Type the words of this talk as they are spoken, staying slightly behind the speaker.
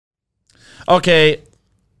Okay,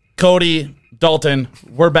 Cody, Dalton,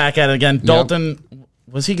 we're back at it again. Dalton,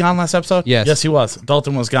 was he gone last episode? Yes. Yes, he was.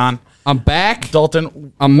 Dalton was gone. I'm back.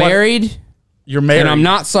 Dalton, I'm married. You're married. And I'm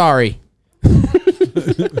not sorry.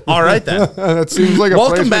 All right, then. That seems like a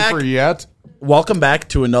Welcome placement back. for yet. Welcome back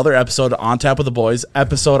to another episode of On Tap with the Boys.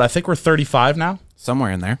 Episode, I think we're 35 now.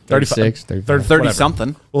 Somewhere in there. 36, 35. 30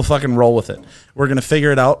 something. We'll fucking roll with it. We're going to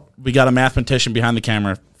figure it out. We got a mathematician behind the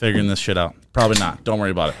camera figuring this shit out. Probably not. Don't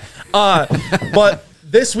worry about it. But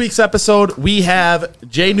this week's episode, we have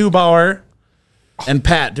Jay Neubauer and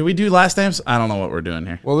Pat. Do we do last names? I don't know what we're doing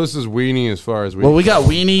here. Well, this is Weenie as far as we. Well, we got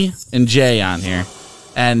Weenie and Jay on here.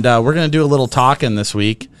 And we're going to do a little talking this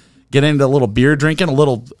week. Get into a little beer drinking, a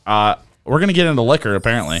little... we're going to get into liquor,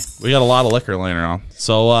 apparently. We got a lot of liquor laying around.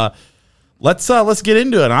 So... Let's get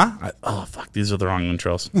into it, huh? Oh, fuck. These are the wrong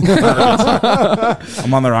intros.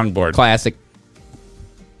 I'm on the wrong board. Classic.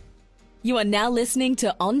 You are now listening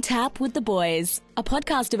to On Tap with the Boys, a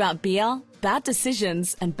podcast about beer, bad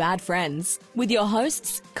decisions, and bad friends, with your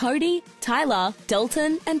hosts, Cody, Tyler,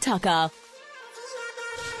 Dalton, and Tucker.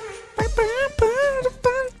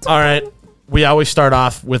 All right. We always start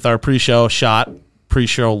off with our pre-show shot,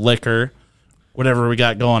 pre-show liquor, whatever we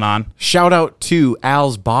got going on. Shout out to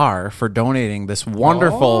Al's Bar for donating this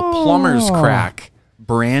wonderful plumber's crack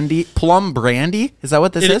plum brandy. Is that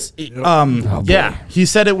what this is? Yeah. He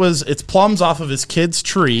said it's plums off of his kid's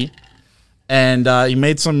tree, and he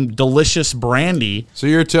made some delicious brandy. So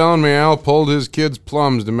you're telling me Al pulled his kid's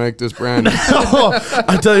plums to make this brandy?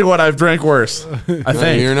 I tell you what, I've drank worse. I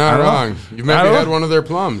think You're not wrong. You maybe had one of their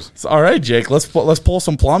plums. It's all right, Jake. Let's pull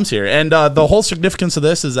some plums here. And the whole significance of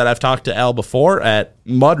this is that I've talked to Al before at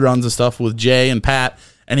mud runs and stuff with Jay and Pat,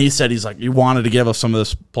 and he's like, you wanted to give us some of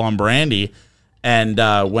this plum brandy. And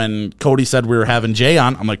when Cody said we were having Jay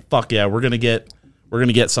on, I'm like, fuck yeah, we're gonna get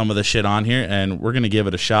some of this shit on here, and we're gonna give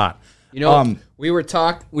it a shot. You know, we were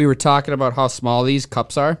talking about how small these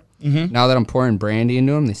cups are. Mm-hmm. Now that I'm pouring brandy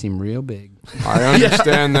into them, they seem real big. I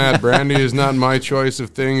understand that. Brandy is not my choice of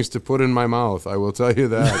things to put in my mouth. I will tell you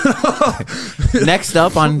that. Next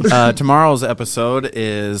up on tomorrow's episode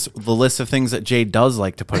is the list of things that Jay does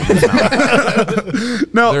like to put in his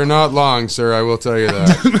mouth. No, They're not long, sir. I will tell you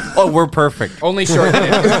that. Oh, we're perfect. Only short.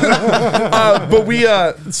 but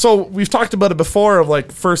we've talked about it before of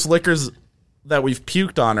like first liquors that we've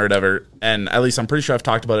puked on or whatever, and at least I'm pretty sure I've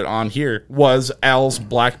talked about it on here, was Al's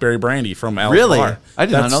Blackberry Brandy from Al's Really? Bar. I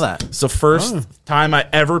did not know that. It's the first time I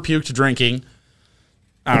ever puked drinking.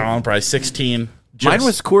 I don't know, I'm probably 16. Mine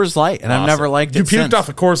was Coors Light, and I've never liked it You puked since. off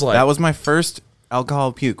a Coors Light. That was my first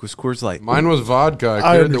alcohol puke, was Coors Light. Mine was vodka. I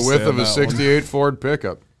cleared the width of a 68 Ford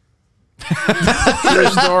pickup. True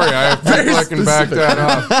story. I have people I can back that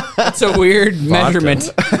up. That's a weird measurement.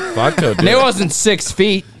 Vodka. And it wasn't 6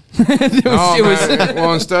 feet.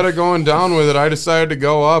 Well, instead of going down with it, I decided to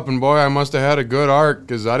go up, and boy, I must have had a good arc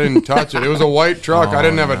because I didn't touch it. It was a white truck. I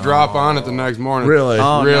didn't have a drop on it the next morning. Really?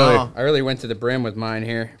 Oh, Really? no. I really went to the brim with mine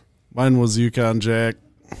here. Mine was Yukon Jack.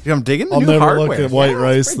 Dude, I'm digging the I'll new never hardware. look at white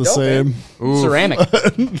rice the same. Ceramic.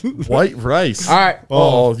 White rice. All right.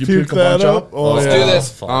 Oh, you Puke puke a that bunch up? up? Oh, Let's yeah. do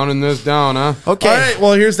this. Pounding this down, huh? Okay. All right,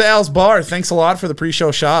 well, here's the Al's Bar. Thanks a lot for the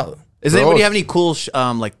pre-show shot. Does anybody have any cool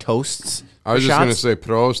like toasts? I was just shots? going to say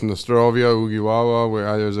Prost, Nostrovia,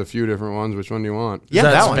 Ugiwawa. There's a few different ones. Which one do you want? Yeah,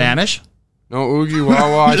 Is that one. Spanish? No,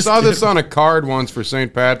 Ugiwawa. I saw this on a card once for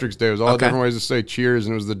St. Patrick's Day. It was all Okay. different ways to say cheers,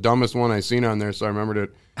 and it was the dumbest one I seen on there, so I remembered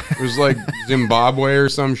it. It was like Zimbabwe or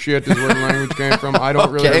some shit is where the language came from. I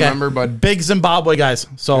don't really remember, but Big Zimbabwe guys.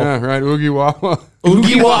 So yeah, right, Ugiwawa.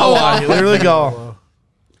 Ugiwawa. There we go.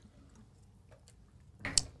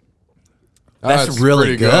 That's really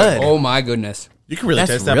pretty good. Oh, my goodness. You can really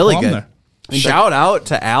That's taste that really plum good. there. Shout out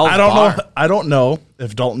to Al's I don't Bar. know. I don't know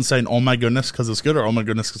if Dalton's saying "Oh my goodness" because it's good or "Oh my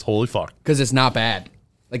goodness" because holy fuck. Because it's not bad.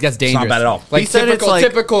 Like, that's dangerous. not bad at all. Like, He said it's like-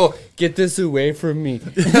 typical, get this away from me.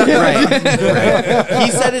 Right.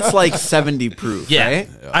 He said it's like 70 proof, right?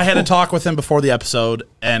 I had a talk with him before the episode,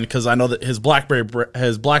 and because I know that his blackberry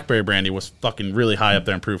brandy was fucking really high up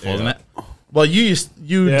there in proof, wasn't it? Well, you it was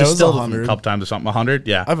distilled it 100. a couple times or something. 100,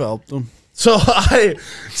 yeah. I've helped them. So I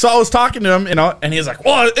was talking to him, and he's like,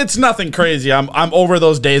 "Well, it's nothing crazy. I'm over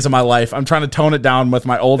those days of my life. I'm trying to tone it down with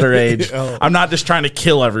my older age. I'm not just trying to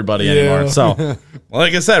kill everybody anymore." So, well,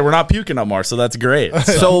 like I said, we're not puking no more, so that's great.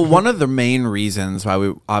 So one of the main reasons why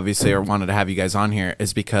we obviously wanted to have you guys on here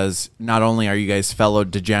is because not only are you guys fellow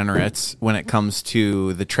degenerates when it comes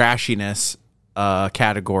to the trashiness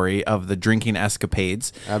category of the drinking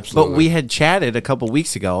escapades, Absolutely. but we had chatted a couple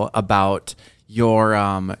weeks ago about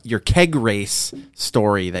your keg race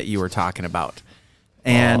story that you were talking about.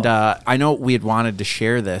 And I know we had wanted to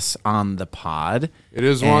share this on the pod. It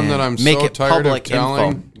is one that I'm make so it tired of public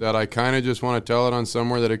telling info. that I kind of just want to tell it on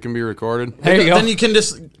somewhere that it can be recorded. There you go. Then you can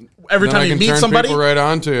just every Then I time you can meet turn somebody, people right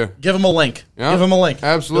on to you. give them a link. Yeah, Give them a link.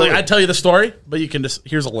 absolutely. Like, I tell you the story, but you can just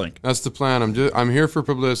here's a link. That's the plan. I'm here for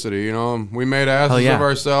publicity. You know, we made asses yeah. of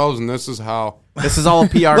ourselves, and this is how. This is all a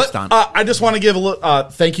PR But, stunt. I just want to give a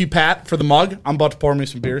thank you, Pat, for the mug. I'm about to pour me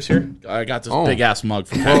some beers here. I got this big ass mug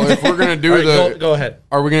from Pat. Well, if we're gonna do All right, the, go ahead.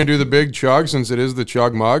 are we gonna do the big chug since it is the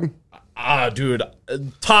chug mug? Dude,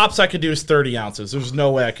 tops I could do is 30 ounces. There's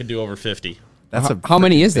no way I could do over 50. That's How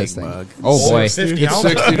many is big this thing? mug. Oh boy. 50 It's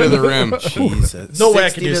ounces? 60 to the rim. Jesus. No way I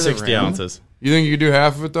could 60 do to the 60 rim? ounces. You think you could do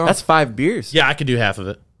half of it though? That's 5 beers. Yeah, I could do half of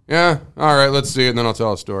it. Yeah. All right. Let's see it, and then I'll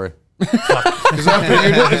tell a story. I'm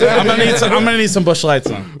gonna need some Busch Lights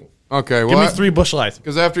now. Okay. Give me Well, 3 Busch Lights.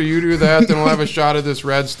 because after you do that, then we'll have a shot of this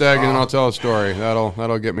red stag, and then I'll tell a story.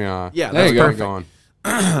 That'll get me on. Yeah, That'll that's get me perfect. going.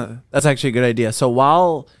 That's actually a good idea. So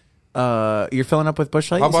while you're filling up with Busch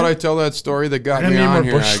Light, How you about I said? tell that story that got I me need on more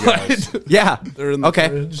here? Busch I guess. Light. Yeah. They're in the Okay.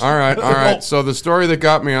 fridge. All right. So the story that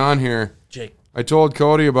got me on here, Jake. I told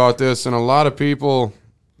Cody about this, and a lot of people,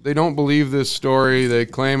 they don't believe this story. They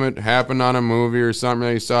claim it happened on a movie or something.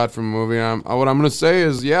 They saw it from a movie. What I'm going to say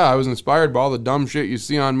is, yeah, I was inspired by all the dumb shit you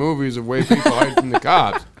see on movies of way people hide from the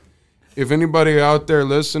cops. If anybody out there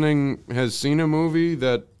listening has seen a movie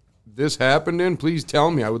that this happened in, please tell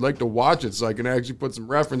me. I would like to watch it so I can actually put some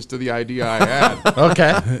reference to the idea I had.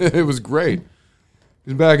 Okay. It was great.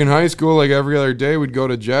 Because back in high school, like every other day, we'd go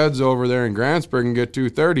to Jed's over there in Grantsburg and get 2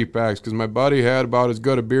 30-packs because my buddy had about as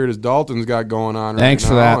good a beard as Dalton's got going on Thanks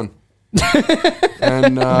for right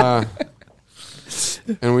that. now.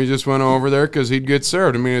 And we just went over there because he'd get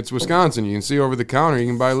served. I mean, it's Wisconsin. You can see over the counter. You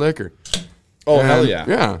can buy liquor. Oh, hell And, yeah.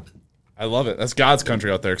 Yeah. I love it. That's God's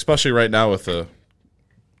country out there, especially right now with the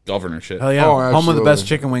governor shit. Hell yeah. Oh, Home of the best absolutely.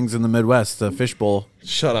 chicken wings in the Midwest, the Fishbowl.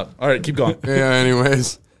 Shut up. All right, keep going. Yeah,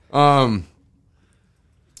 anyways.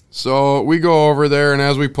 So we go over there, and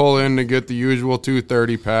as we pull in to get the usual 2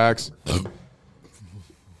 30-packs,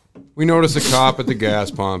 we notice a cop at the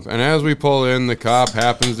gas pump. And as we pull in, the cop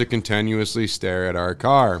happens to continuously stare at our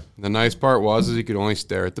car. The nice part was is he could only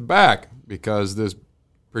stare at the back because this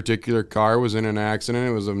particular car was in an accident.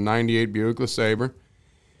 It was a 98 Buick LeSabre.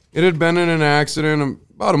 It had been in an accident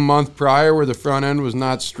about a month prior where the front end was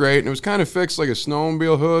not straight, and it was kind of fixed like a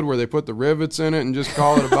snowmobile hood where they put the rivets in it and just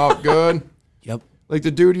call it about good. Yep. Like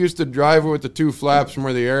the dude used to drive it with the 2 flaps from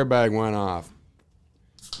where the airbag went off.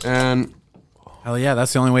 And Hell yeah.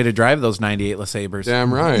 That's the only way to drive those 98 LeSabres.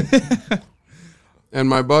 damn right. And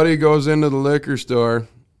my buddy goes into the liquor store.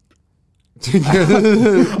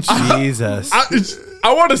 Jesus.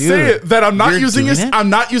 I want to say Dude, it that I'm not you're using doing this. it? I'm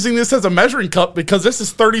not using this as a measuring cup because this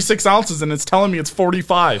is 36 ounces and it's telling me it's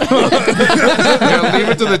 45. Yeah, leave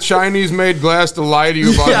it to the Chinese-made glass to lie to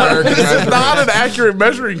you about American This is measurements. not an accurate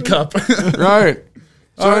measuring cup. Right.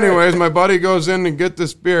 So anyways, my buddy goes in to get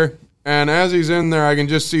this beer, and as he's in there, I can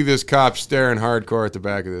just see this cop staring hardcore at the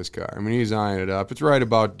back of this car. I mean, he's eyeing it up. It's right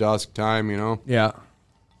about dusk time, you know. Yeah.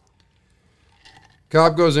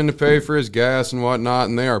 Cop goes in to pay for his gas and whatnot,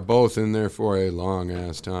 and they are both in there for a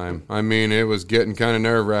long-ass time. I mean, it was getting kind of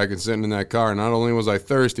nerve-wracking sitting in that car. Not only was I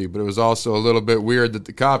thirsty, but it was also a little bit weird that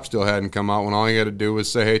the cop still hadn't come out when all he had to do was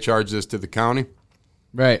say, hey, charge this to the county.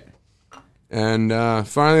 Right. And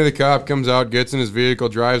finally the cop comes out, gets in his vehicle,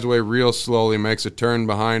 drives away real slowly, makes a turn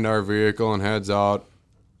behind our vehicle, and heads out.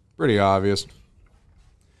 Pretty obvious.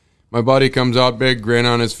 My buddy comes out, big grin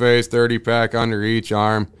on his face, 30-pack under each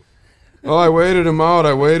arm. Oh, I waited him out.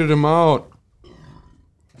 I'm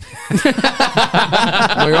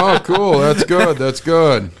like, oh, cool. That's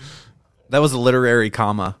good. That was a literary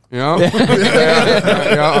comma. Yeah.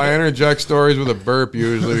 Yeah, I interject stories with a burp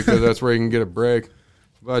usually because that's where you can get a break.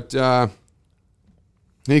 But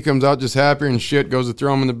he comes out just happier and shit, goes to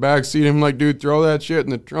throw him in the back seat. I'm like, dude, throw that shit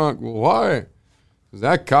in the trunk. Well, why? Because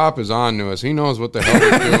that cop is on to us. He knows what the hell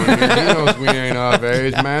we're doing here. He knows we ain't of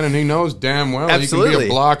age, man, and he knows damn well he can be Absolutely. a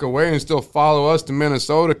block away and still follow us to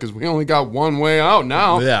Minnesota because we only got one way out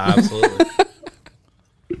now. Yeah, absolutely.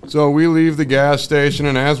 So we leave the gas station,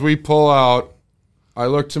 and as we pull out, I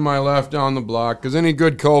look to my left down the block because any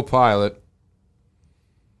good co-pilot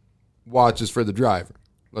watches for the driver.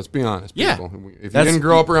 Let's be honest, Yeah. people. If you That's- didn't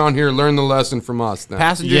grow up around here, learn the lesson from us then.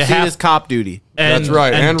 Passenger You seat have- is cop duty. That's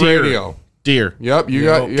right, and deer. radio. Deer. Yep, you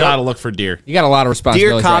got. Yep. Gotta look for deer. You got a lot of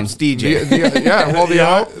responsibility. Dear cops,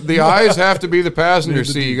 DJ. The eyes have to be the passenger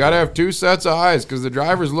seat. You got to have two sets of eyes because the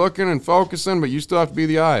driver's looking and focusing, but you still have to be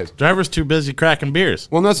the eyes. Driver's too busy cracking beers.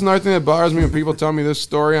 Well, and that's another thing that bothers me when people tell me this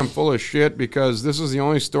story. I'm full of shit because this is the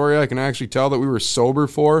only story I can actually tell that we were sober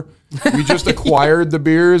for. We just acquired the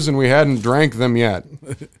beers and we hadn't drank them yet.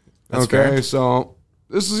 Okay, so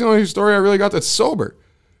this is the only story I really got that's sober.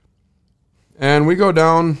 And we go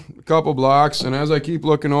down a couple blocks, and as I keep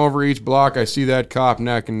looking over each block, I see that cop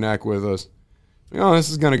neck and neck with us.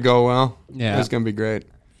 This is going to go well. Yeah. It's going to be great.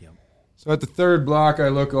 Yep. So at the third block, I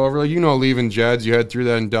look over. Leaving Jed's, you head through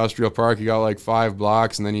that industrial park. You got like 5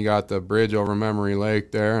 blocks, and then you got the bridge over Memory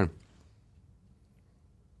Lake there. And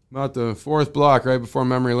about the 4th block, right before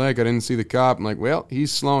Memory Lake, I didn't see the cop. I'm like, well,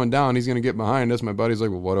 he's slowing down. He's going to get behind us. My buddy's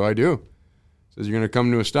like, well, what do I do? Says, you're going to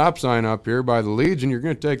come to a stop sign up here by the Legion. You're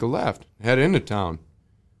going to take a left. Head into town.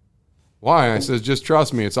 Why? I says, just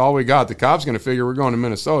trust me. It's all we got. The cop's going to figure we're going to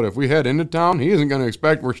Minnesota. If we head into town, he isn't going to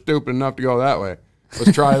expect we're stupid enough to go that way.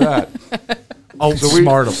 Let's try that.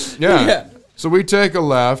 Smart him. Yeah. So we take a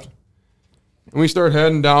left, and we start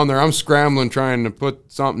heading down there. I'm scrambling trying to put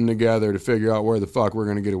something together to figure out where the fuck we're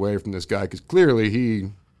going to get away from this guy because clearly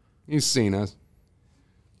he's seen us.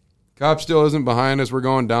 Cop still isn't behind us. We're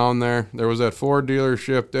going down there. There was that Ford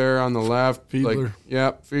dealership there on the left. Fiedler.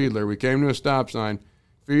 Fiedler. We came to a stop sign.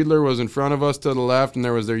 Fiedler was in front of us to the left, and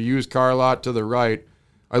there was their used car lot to the right.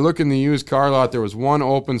 I look in the used car lot. There was one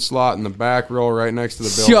open slot in the back row right next to the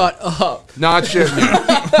building. Shut up. Not shitting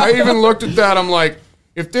you. I even looked at that. I'm like,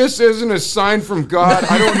 if this isn't a sign from God,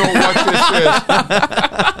 I don't know what this is.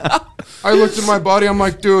 I looked at my buddy. I'm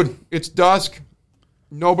like, dude, it's dusk.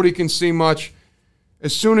 Nobody can see much.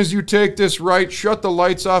 As soon as you take this right, shut the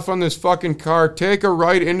lights off on this fucking car, take a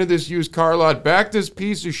right into this used car lot, back this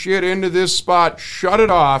piece of shit into this spot, shut it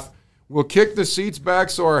off. We'll kick the seats back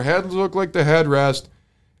so our heads look like the headrest,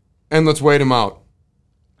 and let's wait him out.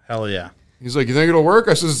 Hell yeah. He's like, you think it'll work?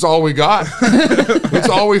 I says, it's all we got. It's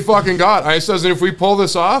all we fucking got. I says, and if we pull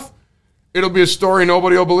this off, it'll be a story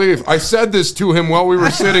nobody will believe. I said this to him while we were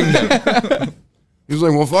sitting there. He was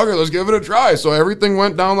like, well, fuck it, let's give it a try. So everything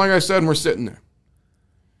went down like I said, and we're sitting there.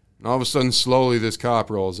 And all of a sudden, slowly, this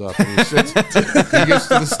cop rolls up, and he sits. He gets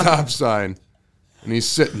to the stop sign, and he's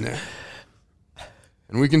sitting there.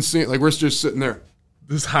 And we can see, like, we're just sitting there.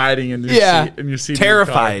 Just hiding in your seat.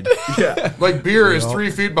 Terrified. Yeah. Like beer is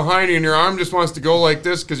 3 feet behind you, and your arm just wants to go like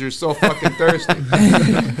this because you're so fucking thirsty.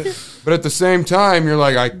 But at the same time, you're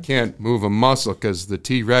like, I can't move a muscle because the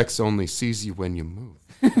T-Rex only sees you when you move.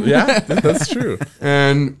 Yeah, that's true.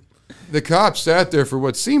 And the cop sat there for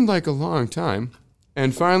what seemed like a long time.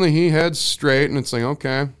 And finally, he heads straight, and it's like,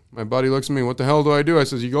 okay. My buddy looks at me, what the hell do I do? I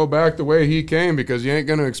says, you go back the way he came because you ain't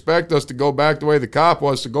going to expect us to go back the way the cop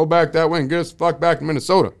was. So go back that way and get us the fuck back to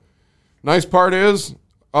Minnesota. Nice part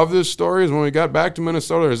of this story is when we got back to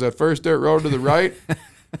Minnesota, there's that first dirt road to the right.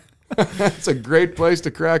 That's a great place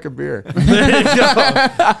to crack a beer. There you go.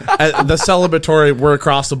 The celebratory, we're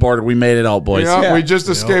across the border. We made it out, boys. Yeah, we just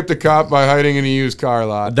escaped a cop by hiding in a used car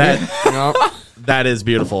lot. That is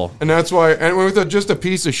beautiful. And that's why, and with just a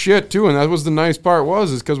piece of shit too, and that was the nice part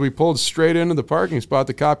is because we pulled straight into the parking spot,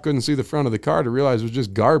 the cop couldn't see the front of the car to realize it was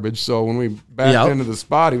just garbage. So when we backed into the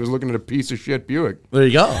spot, he was looking at a piece of shit Buick. There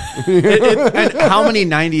you go. And how many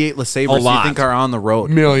 98 LeSabres do you think are on the road?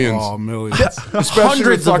 Millions. Oh, millions. Especially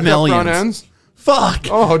Hundreds with of fucked up front millions. ends. Fuck.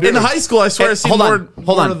 Oh, dude. In high school, I swear I seen hold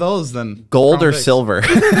more on. of those than Gold or Crown Vics. silver?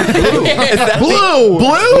 Blue.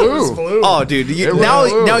 Oh, dude. Now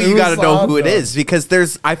you got to know who it is because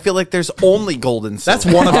I feel like there's only gold and silver.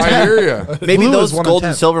 That's one of I 10. hear you. Maybe Blue those is one of gold 10.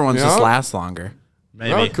 and silver ones just Yeah. last longer.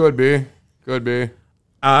 Maybe. Well, it could be. Could be.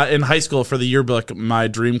 In high school, for the yearbook, my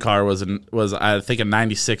dream car was I think a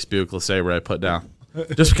 '96 Buick LeSabre I put down,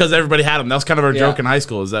 just because everybody had them. That was kind of our joke in high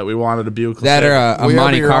school, is that we wanted a Buick LeSabre. That or a Well,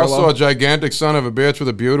 Monte you're Carlo. also a gigantic son of a bitch with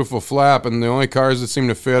a beautiful flap, and the only cars that seem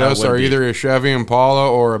to fit That us would are be. either a Chevy Impala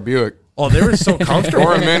or a Buick. Oh, they were so comfortable.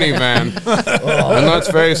 Or a minivan. And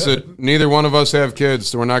let's face it, neither one of us have kids,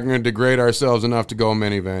 so we're not going to degrade ourselves enough to go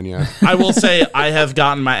minivan yet. I will say I have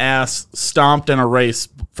gotten my ass stomped in a race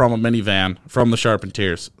from a minivan from the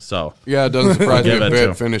Sharpenteers. So Yeah, it doesn't surprise me Give a it to bit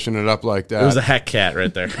him. finishing it up like it was a that. heck cat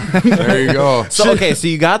right there. There you go. So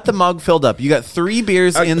you got the mug filled up. You got 3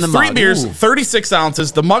 beers in the mug. 3 beers, 36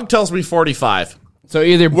 ounces. The mug tells me 45. So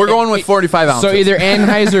either We're going with 45 ounces. So either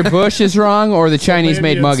Anheuser-Busch is wrong or the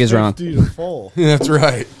Chinese-made mug is wrong. That's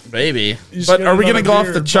right. Maybe. just But get are we going to another go off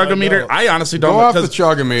beer the and chug-o-meter? find out. I honestly don't Go know. off the 'cause-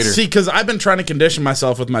 chug-o-meter. See, because I've been trying to condition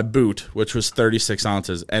myself with my boot, which was 36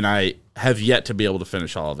 ounces, and I have yet to be able to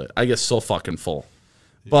finish all of it. I get so fucking full.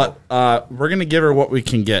 But we're going to give her what we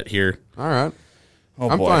can get here. All right. Oh,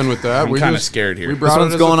 I'm boy. fine with that. I'm kind of scared here. We This brought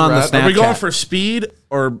one's it as going a on the threat. snap. Are we going Snapchat. for speed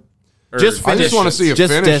or Just I just want to see you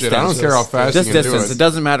Just finish it. I don't distance. care how fast Just you can distance. do It it.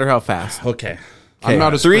 doesn't matter how fast. Okay. I'm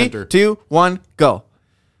not a 3, sprinter. 2, 1, go.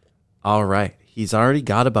 All right. He's already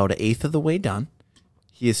got about an eighth of the way done.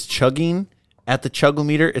 He is chugging at the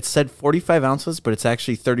chuggometer. It said 45 ounces, but it's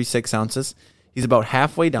actually 36 ounces. He's about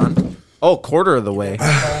halfway done. Oh, quarter of the way.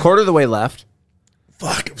 Quarter of the way left.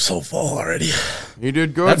 Fuck, I'm so full already. You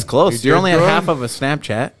did good. That's close. You You're did only good. at half of a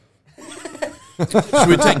Snapchat. Should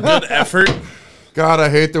we take good effort? God, I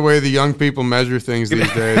hate the way the young people measure things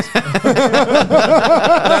these days.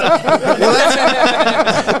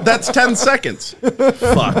 That's 10 seconds.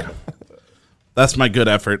 Fuck. That's my good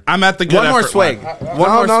effort. I'm at the good One more effort swig. line. One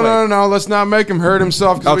more swig. No. Let's not make him hurt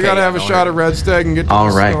himself because we Okay, got to yeah, have a don't shot hurt of Red Stag and get to All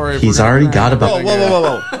the right, story. if he's we're gonna already crack got about. it.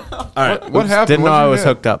 Whoa. All right. What happened? Didn't know What'd I you was get?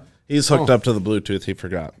 hooked up. He's hooked up to the Bluetooth. He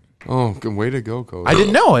forgot. Oh, good way to go, Coach. I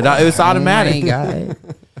didn't know it. It was automatic. I'm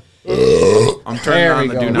turning There on we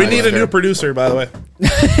the go. do not We need a disturb. new producer, by the way.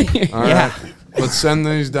 All Yeah. right. Let's send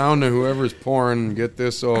these down to whoever's pouring and get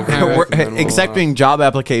this over. We're with, and then we'll, accepting job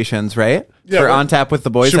applications, right? Yeah, For we're- On Tap with the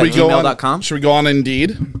Boys Should at we go on? gmail.com. Should we go on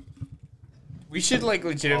Indeed? We should like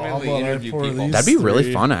legitimately How about I interview pour people. these? That'd be really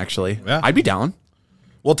Three. fun, actually. Yeah. I'd be down.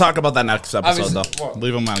 We'll talk about that next episode, Obviously- though. well-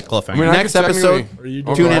 Leave them on a cliffhanger. I mean, I Next could episode, technically- Are you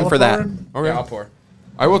Okay. tune in for that. Okay. Yeah, I'll pour.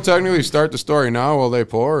 I will technically start the story now while they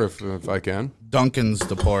pour, if I can. Duncan's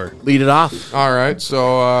the pour. Lead it off. All right.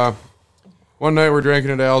 So one night we're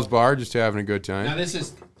drinking at Al's bar, just having a good Now time. this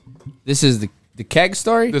is the keg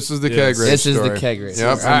story. This is the keg race. This is the story. keg race.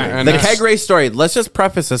 Yep. All right. And The that's- keg race story. Let's just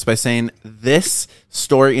preface this by saying this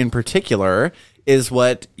story in particular is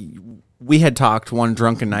what we had talked one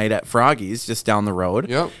drunken night at Froggy's just down the road.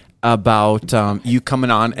 Yep. About you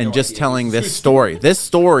coming on and just telling this story. This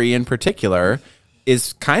story in particular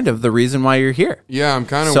is kind of the reason why you're here. Yeah, I'm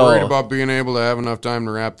kind of So- worried about being able to have enough time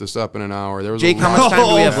to wrap this up in an hour. There was Jake, a how lot- much time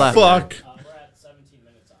do we have left? Fuck.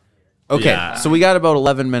 Okay, Yeah. so we got about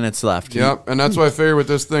 11 minutes left. Yep, and that's why I figured with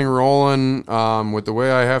this thing rolling, with the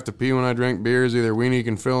way I have to pee when I drink beers, either Weenie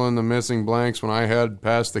can fill in the missing blanks when I head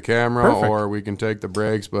past the camera, Perfect. or we can take the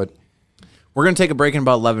breaks. But We're going to take a break in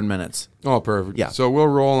about 11 minutes. oh, perfect. Yeah. So we'll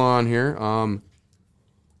roll on here.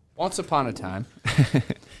 Once upon a time.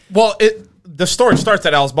 Well, the story starts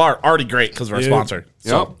at Al's Bar. Already great because we're a Yeah. sponsor.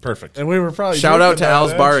 So, Yep. perfect. And we were probably Shout out to drinking that,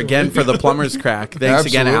 Al's Bar actually. again for the plumber's crack. Thanks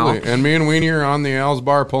again, Al. Absolutely. And me and Weenie are on the Al's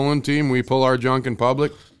Bar pulling team. We pull our junk in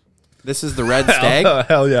public. This is the Red Stag.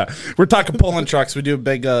 Hell yeah. We're talking pulling trucks. We do a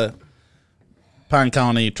big Pine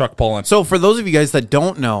County truck pulling. So for those of you guys that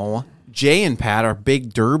don't know, Jay and Pat are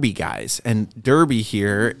big Derby guys, and Derby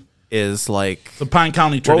here is like the Pine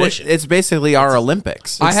County well, tradition. it's basically our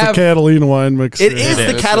Olympics. I It's have the Catalina wine mixer. It is the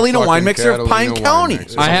It's the Catalina fucking wine mixer of Pine Catalina County. wine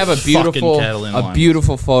mixer. I have a fucking beautiful Catalina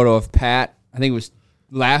wine. photo of Pat. I think it was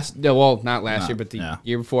not last year, but the yeah.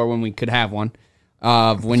 year before when we could have one.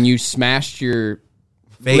 Of when you smashed your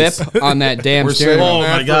Face. lip on that damn We're steering saving wheel. Oh,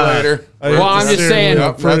 that my for God. later. Well, I'm just saying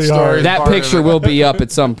Yep, pretty that story hard. is that part of picture it. will be up at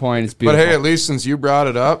some point. It's But beautiful. hey, at least since you brought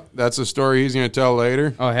it up, that's a story he's going to tell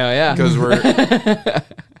later. Oh hell yeah!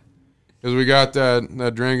 Because we got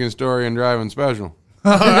that drinking story and driving special.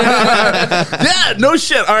 yeah, no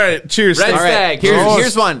shit. All right, cheers. Red All right, Stag.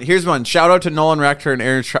 here's one. Shout out to Nolan Rector and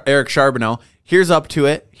Eric Charbonneau. Here's up to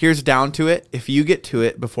it. Here's down to it. If you get to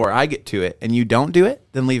it before I get to it, and you don't do it,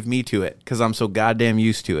 then leave me to it because I'm so goddamn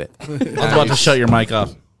used to it. I was about to shut your mic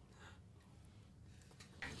off.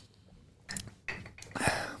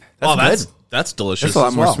 That's good. That's delicious. It's a lot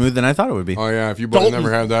as more well. smooth than I thought it would be. Oh, yeah. If you both Dalton.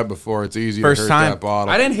 never had that before, it's easy First to hurt time. that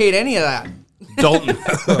bottle. I didn't hate any of that. Dalton.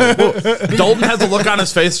 Dalton has a look on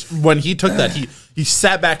his face when he took that. He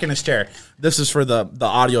sat back in his chair. This is for the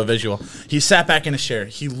audio visual. He sat back in his chair.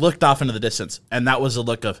 He looked off into the distance, and that was a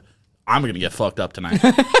look of, I'm gonna get fucked up tonight.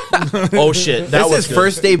 Oh shit! That This was is good.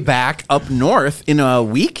 first day back up north in a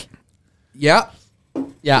week. Yeah,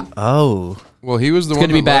 yeah. Oh, Well, he was the good one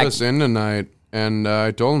to be that let back. us in tonight, and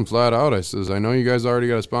I told him flat out, I says, I know you guys already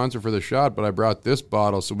got a sponsor for the shot, but I brought this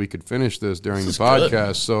bottle so we could finish this during the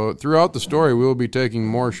podcast. So throughout the story, we will be taking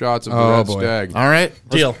more shots of the Red boy. Stag. all right.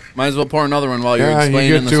 Deal. Might as well pour another one while you're Yeah, you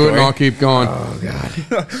explaining get the to story. it, and I'll keep going. Oh,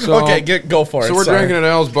 God. So, Okay, go for it. So we're Sorry. drinking at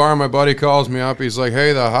Al's Bar. My buddy calls me up. He's like,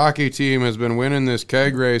 hey, the hockey team has been winning this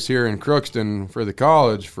keg race here in Crookston for the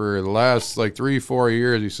college for the last, 3-4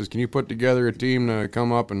 years. He says, can you put together a team to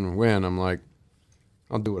come up and win? I'm like,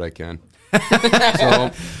 I'll do what I can. So,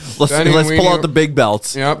 Let's Benny and pull Weenie- out the big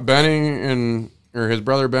belts. Yep, Benny or his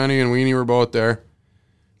brother Benny and Weenie were both there.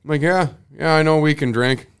 I'm like, yeah, I know we can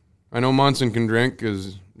drink. I know Munson can drink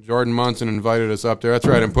because Jordan Munson invited us up there. That's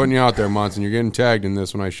right. I'm putting you out there, Munson. You're getting tagged in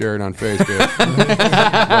this when I share it on Facebook.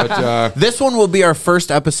 But This one will be our first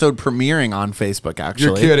episode premiering on Facebook, actually.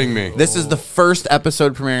 you're kidding me. This is the first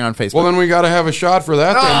episode premiering on Facebook. Well, then we got to have a shot for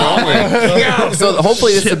that then, don't we? So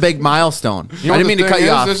hopefully this is a big milestone. You know I what didn't mean the to cut thing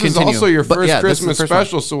you is? off. This Continue. is also your But first yeah, this is the Christmas first one.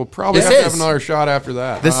 special, so we'll probably This have to have is. another shot after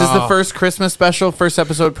that. This is the first Christmas special, first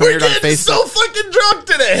episode We're premiered on getting Facebook. so fucking drunk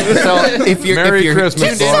today. So if you're, Merry if you're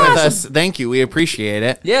Christmas, tuned in boys. with us, thank you. We appreciate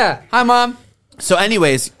it. Yeah. Hi, Mom. So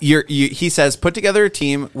anyways, he says, put together a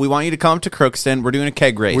team. We want you to come to Crookston. We're doing a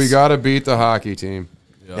keg race. We got to beat the hockey team.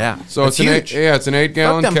 Yeah. So it's huge. it's an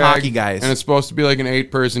 8-gallon Fuck keg, them hockey guys. and it's supposed to be like an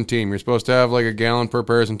 8-person team. You're supposed to have like a gallon per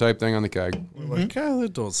person type thing on the keg. Like,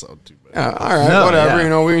 that don't sound too bad. Yeah, all right, No, whatever. yeah. You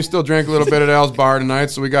know, we can still drink a little bit at Al's Bar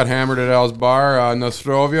tonight, so we got hammered at Al's Bar,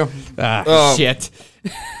 Nostrovia. Shit.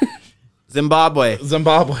 Zimbabwe.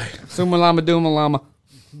 Suma lama dooma lama.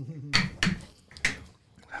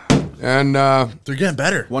 And They're getting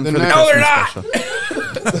better. One The for the next-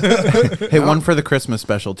 Christmas special. Hey, one for the Christmas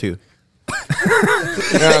special too. yeah,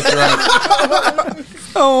 that's right.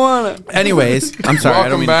 Don't want it. Anyways, I'm sorry. I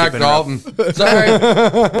don't Welcome mean back, to keep interrupting. Dalton.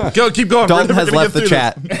 Sorry. Go, keep going. Dalton We're has gonna left get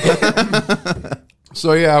the through chat.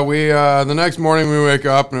 So yeah, we the next morning we wake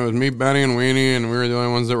up and it was me, Benny, and Weenie, and we were the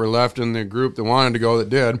only ones that were left in the group that wanted to go that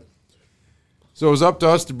did. So it was up to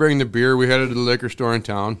us to bring the beer. We headed to the liquor store in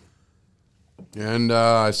town, and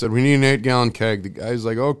I said we need an 8-gallon keg. The guy's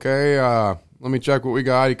like, okay, let me check what we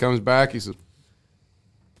got. He comes back. He says,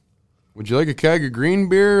 would you like a keg of green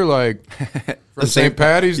beer, like from St.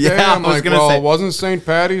 Patty's Day? Yeah, I'm I was like, gonna well, say- wasn't St.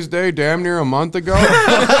 Patty's Day damn near a month ago? He's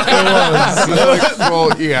like,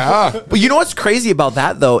 well, yeah. But you know what's crazy about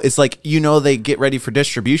that though is like they get ready for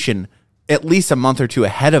distribution at least a month or two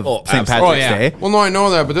ahead of St. Patrick's Oh, yeah. Day. Well, no, I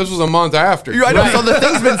know that, but this was a month after. I know. So the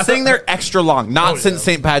thing's been sitting there extra long, not since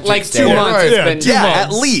St. Patrick's Like Day. 2 months. Right. It's Yeah, been 2 Yeah, months.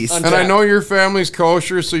 at least. And I know your family's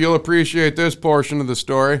kosher, so you'll appreciate this portion of the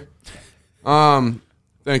story.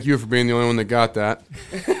 Thank you for being the only one that got that.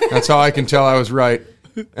 That's how I can tell I was right.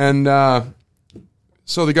 And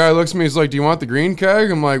so the guy looks at me, he's like, do you want the green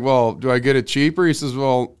keg? I'm like, well, do I get it cheaper? He says,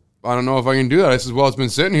 well, I don't know if I can do that. I says, well, it's been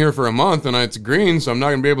sitting here for a month, and it's green, so I'm not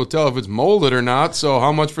going to be able to tell if it's molded or not, so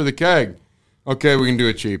how much for the keg? Okay, we can do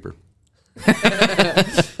it cheaper.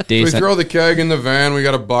 We throw the keg in the van. We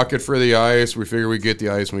got a bucket for the ice. We figure we get the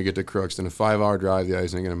ice when we get to Crookston. A 5-hour drive, the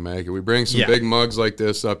ice ain't going to make it. We bring some big mugs like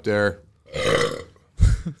this up there.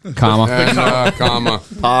 Comma. And, comma.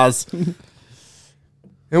 Pause.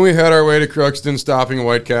 And we head our way to Crookston, stopping at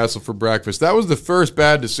White Castle for breakfast. That was the first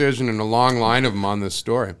bad decision in a long line of them on this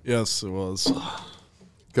story. Yes, it was.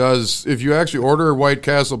 Because if you actually order White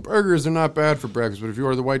Castle burgers, they're not bad for breakfast. But if you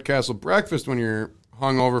order the White Castle breakfast when you're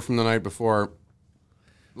hungover from the night before,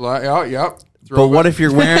 yep. But what if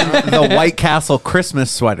you're wearing the White Castle Christmas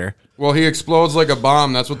sweater? Well, he explodes like a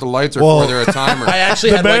bomb. That's what the lights are Well, for. They're a timer. I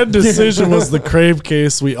actually The had bad like, decision was the crave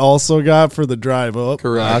case we also got for the drive up.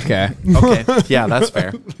 Correct. Okay. Okay, yeah, that's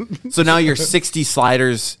fair. So now you're 60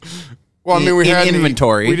 sliders. Well, I mean, we in had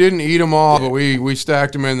inventory. We didn't eat them all, but we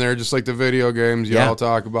stacked them in there just like the video games Yeah. y'all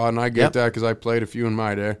talk about, and I get Yep. that because I played a few in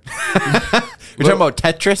my day. You're talking about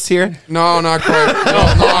Tetris here? No, not quite.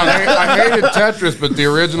 No, I hated Tetris, but the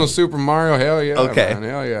original Super Mario, hell yeah. Okay. Man,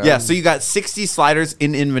 hell yeah. Yeah, so you got 60 sliders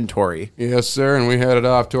in inventory. Yes, sir, and we headed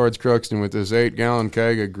off towards Crookston with this 8-gallon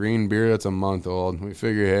keg of green beer that's a month old. We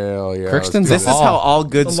figure, hell yeah. let's Crookston's do This a is haul. how all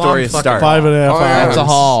good It's a long stories fucking start. 5.5 Oh, yeah. hours. That's a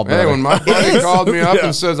haul, Hey, brother. when my buddy called me up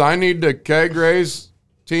and says, I need the keg race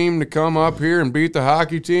team to come up here and beat the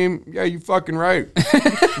hockey team, yeah, you fucking right.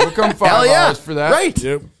 We'll come 5 Hell yeah. hours for that. Right.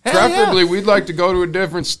 Yep. Hell Preferably, we'd like to go to a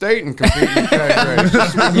different state and compete in the keg race.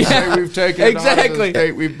 Just so we can say we've taken it out of the Exactly.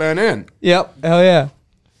 state we've been in. Yep. Hell yeah.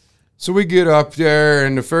 So we get up there,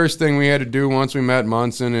 and the first thing we had to do once we met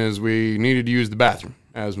Munson is we needed to use the bathroom,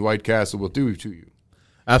 as White Castle will do to you.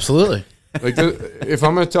 absolutely. Like, if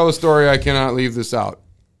I'm going to tell a story, I cannot leave this out.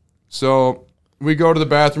 So we go to the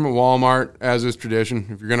bathroom at Walmart, as is tradition.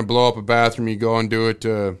 If you're going to blow up a bathroom, you go and do it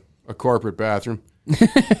to a corporate bathroom.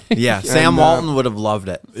 Yeah, Sam Walton would have loved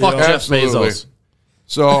it. Fuck Jeff Absolutely. Bezos.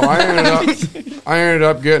 So I ended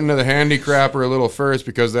up getting to the handicrapper a little first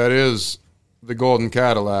because that is the golden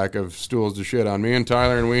Cadillac of stools to shit on. Me and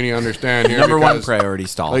Tyler and Weenie understand here. Number one because, priority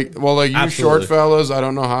stall. Like you Absolutely. short fellas, I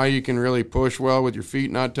don't know how you can really push well with your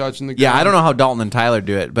feet not touching the ground. Yeah, I don't know how Dalton and Tyler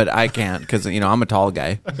do it, but I can't because I'm a tall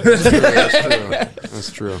guy. That's true.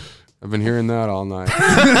 That's true. I've been hearing that all night.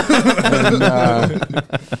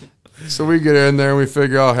 So we get in there and we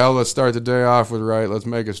figure, oh, hell, let's start the day off with right. Let's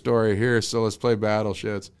make a story here. So let's play battle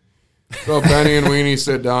shits. So Benny and Weenie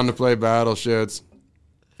sit down to play battle shits.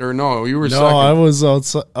 Or no, you were No, second. I was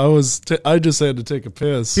outside. I just had to take a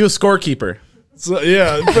piss. He was scorekeeper. So,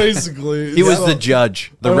 yeah, basically. He was So- the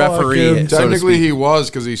judge, the I walk referee. in. so to Technically, speak. he was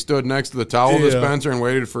because he stood next to the towel Yeah. dispenser and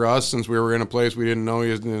waited for us since we were in a place we didn't know. He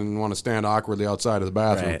didn't want to stand awkwardly outside of the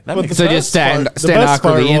bathroom. Right. That But makes So the just best part- the stand best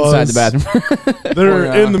awkwardly part inside the was bathroom. They're Oh,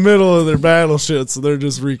 yeah. in the middle of their battle shit, so they're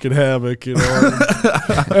just wreaking havoc, you know.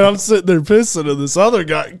 And I'm sitting there pissing, and this other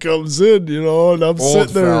guy comes in, you know, and I'm Old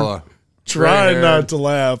sitting there fella. trying Gray-haired. not to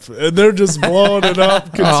laugh, and they're just blowing it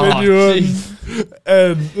up, continuing.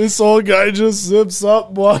 And this old guy just zips up,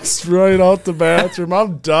 and walks right out the bathroom.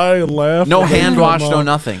 I'm dying laughing. no Like, hand come wash, no on.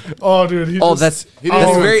 nothing. Oh, dude. He He didn't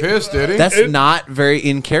even very piss, did he? that's not very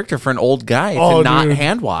in character for an old guy Oh, to not dude.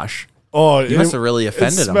 hand wash. Oh, You must have really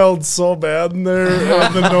offended it him. smelled so bad in there,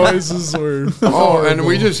 and the noises were. Oh, and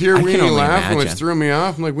we just hear I can Weenie only laughing, which imagine. threw me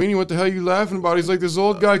off. I'm like, Weenie, what the hell are you laughing about? He's like, this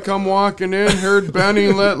old guy come walking in, heard Benny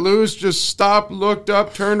let loose, just stopped, looked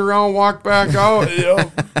up, turned around, walked back out.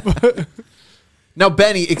 Now,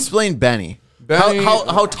 Benny, explain Benny. Benny-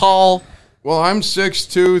 How tall? Well, I'm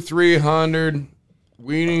 6'2", 300.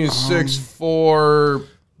 Weenie's 6'4".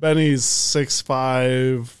 Benny's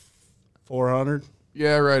 6'5", 400.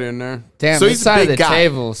 Yeah, right in there. Damn, So so he's a side of big the guy.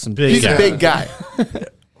 table. Some Big He's guy. a big guy.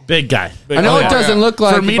 Big guy. I know Oh, it yeah. doesn't look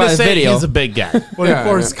like For me it by to the say video. he's a big guy. But Yeah, he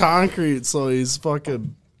pours yeah. concrete, so he's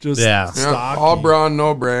fucking just Yeah. Yeah, stocky. all brawn,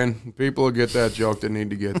 no brain. People will get that joke that need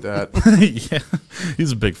to get that. Yeah.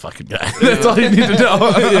 He's a big fucking guy. That's all you need to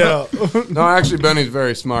know. Yeah. No, actually, Benny's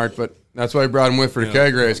very smart, but that's why we brought him with for the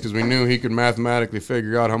keg race, because we knew he could mathematically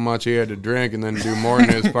figure out how much he had to drink and then do more than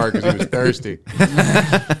his part because he was thirsty.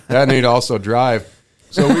 That and he'd also drive.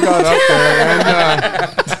 So we got up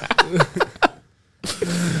there,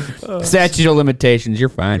 and Statute of limitations. You're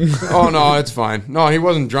fine. oh no, it's fine. No, he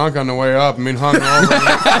wasn't drunk on the way up. I mean, hung over.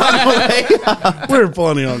 We're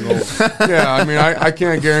plenty hungover. Yeah, I mean, I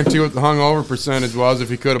can't guarantee what the hungover percentage was if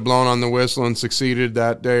he could have blown on the whistle and succeeded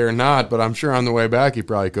that day or not. But I'm sure on the way back he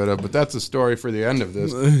probably could have. But that's the story for the end of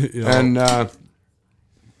this. Yeah. And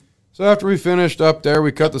so after we finished up there,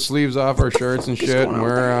 we cut the sleeves off our shirts and shit,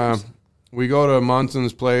 and we go to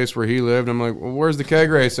Munson's place where he lived. I'm like, well, where's the keg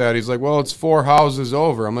race at? He's like, well, it's 4 houses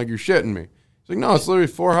over. I'm like, you're shitting me. He's like, no, it's literally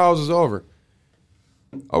 4 houses over.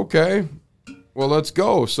 Okay, well, let's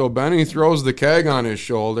go. So Benny throws the keg on his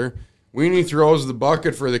shoulder. Weenie throws the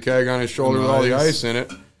bucket for the keg on his shoulder with all the Nice. ice in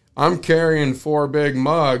it. I'm carrying 4 big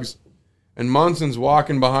mugs, and Munson's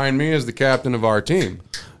walking behind me as the captain of our team.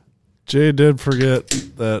 Jay did forget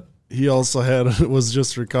that he also was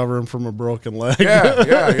just recovering from a broken leg. Yeah,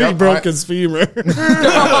 yeah, he yep, broke his femur.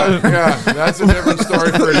 Yeah, that's a different story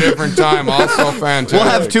for a different time. Also fantastic. We'll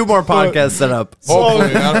have 2 more podcasts set up.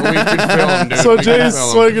 Hopefully, that we can film, dude. So We can Jay's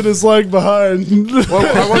film. swinging his leg behind. Well,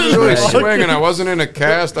 I wasn't really swinging. I wasn't in a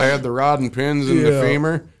cast. I had the rod and pins in the Yeah.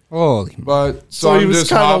 femur. Holy. But So he I'm was just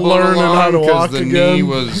kinda hobbling learning along how to 'cause walk the again. knee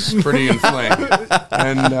was pretty inflamed.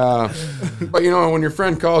 And but you know, when your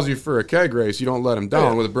friend calls you for a keg race, you don't let him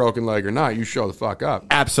down with a broken leg or not. You show the fuck up.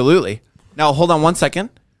 Absolutely. Now, hold on one second.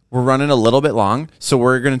 We're running a little bit long, so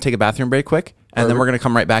we're going to take a bathroom break quick, and then we're going to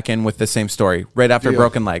come right back in with the same story right after a Deal.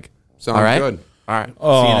 broken leg. Sounds All right? good. All right.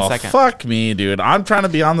 Oh, See you in a second. fuck me, dude. I'm trying to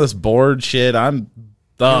be on this board shit. I'm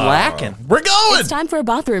lacking. We're going. It's time for a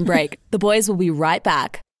bathroom break. The boys will be right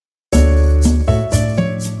back.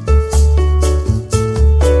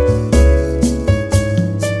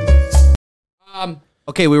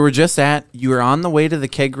 Okay, we were just you were on the way to the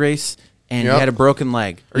keg race, and you Yep. had a broken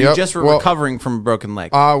leg. Or you Yep. just were Well- recovering from a broken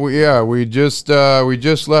leg. We just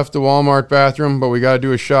left the Walmart bathroom, but we got to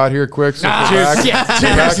do a shot here quick. So we're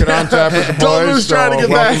back it on tap with the boys. Don't trying to get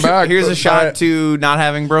welcome back. Here's a shot to not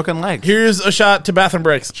having broken legs. Here's a shot to bathroom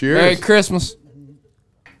breaks. Cheers. Merry Christmas.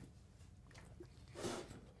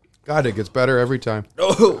 God, it gets better every time.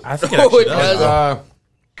 I think it actually it does. does.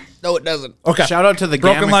 No, it doesn't. Okay. Shout out to the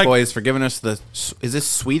Broken Gammick leg. boys for giving us the. Is this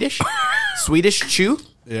Swedish? Swedish chew?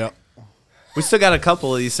 Yeah. We still got a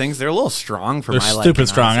couple of these things. They're a little strong for They're my liking, stupid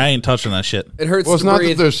strong. honestly. I ain't touching that shit. It hurts Well, it's to not that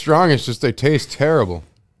breathe. they're strong. It's just they taste terrible.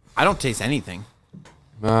 I don't taste anything.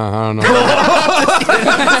 I don't know.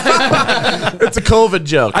 It's a COVID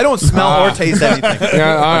joke. I don't smell or taste anything.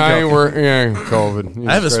 I ain't COVID.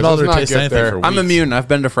 I haven't smelled or Let's not tasted get anything there. for weeks. I'm immune. I've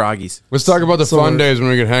been to Froggies. Let's talk about the fun days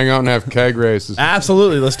when we could hang out and have keg races.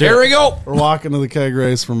 Absolutely. Let's do it. Here we go. We're walking to the keg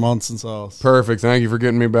race from Munson's house. Perfect. Thank you for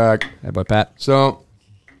getting me back. Hey, boy, Pat. So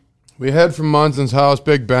we head from Munson's house.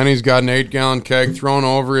 Big Benny's got an 8-gallon keg thrown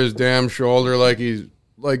over his damn shoulder like he's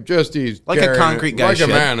Like a carrying concrete it. guy like shit.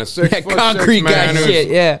 a man, a 6'6" Concrete guy man who's- shit,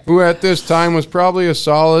 yeah. who at this time was probably a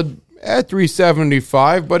solid at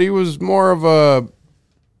 375, but he was more of a,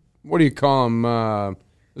 what do you call him? A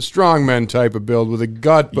strongman type of build with a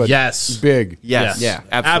gut, but Yes. big. Yes. Yeah,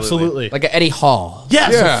 Absolutely. Like an Eddie Hall.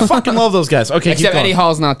 Yes, Yeah. I fucking love those guys. Okay, keep Except going. Eddie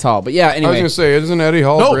Hall's not tall. But yeah, I was anyway. gonna say, isn't Eddie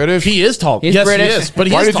Hall No, British? he is tall. He's yes, British. he is. But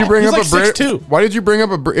he Why is did you tall. bring He's up like a Brit? 6'2". Why did you bring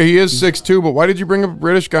up a? He is 6'2", but why did you bring up a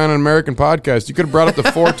British guy on an American podcast? You could have brought up the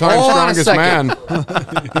 4-time Hold on a strongest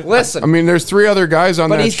second. man. Listen. I mean, there's 3 other guys on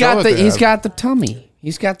But that he's show. got that they he's have. got the tummy.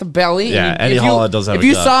 He's got the belly. Yeah, and Eddie if Hall you- does have If a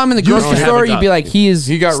you gut. saw him in the You grocery don't have store, a you'd be gut. like, he is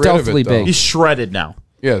He got rid of it, stealthily though. big. He's shredded now.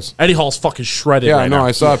 Yes. Eddie Hall's fucking shredded Yeah, right I know. now.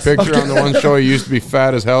 I saw a picture on the one show. He used to be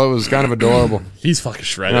fat as hell. It was kind of adorable. He's fucking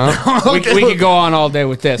shredded Yeah. now. we could go on all day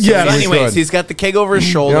with this. Yeah, But We anyways, could. he's got the keg over his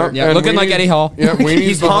shoulder. Yeah, and looking like Weenie's- Eddie Hall. Yeah, Weenie's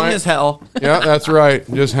He's hung behind. as hell. Yeah, that's right.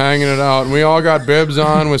 Just hanging it out. And we all got bibs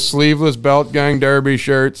on with sleeveless Belt Gang Derby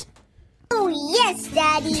shirts. Oh, yes,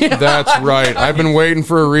 Daddy. That's right. I've been waiting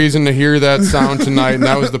for a reason to hear that sound tonight, and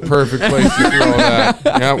that was the perfect place to throw that.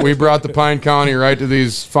 Yeah, we brought the Pine County right to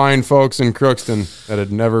these fine folks in Crookston that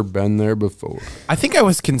had never been there before. I think I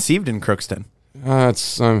was conceived in Crookston.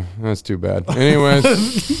 That's too bad. Anyways,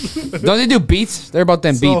 Don't they do beats? They're about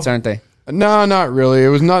them beats, aren't they? no, not really. It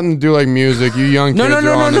was nothing to do like music. You young kids No, no, are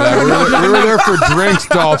no, on to no, that. no, We were there for drinks,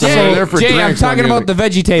 Dalton. We were there for Jay, I'm drinks. not talking about the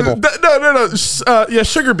music. veggie table. No. Yeah,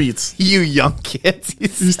 sugar beats. You young kids.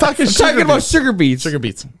 He's talking I'm sugar talking about beets. sugar beets. Sugar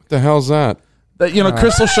beets. What the hell's that? That,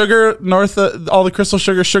 crystal sugar north, all the crystal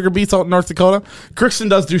sugar beets out in North Dakota. Crookston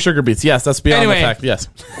does do sugar beets. Yes, that's beyond Anyway. the fact. Yes.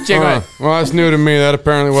 Jay, go ahead. Well, that's new to me. That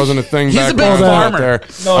apparently wasn't a thing He's back a big when I was out farmer. there.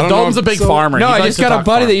 No, I don't know Dalton's a if- big farmer. No, He I likes just to got a talk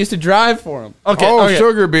buddy farm. that used to drive for him. Okay. Oh, okay.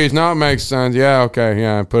 sugar beets. Now it makes sense. Yeah, okay.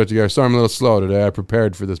 Yeah, I put it together. Sorry, I'm a little slow today. I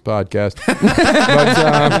prepared for this podcast. But,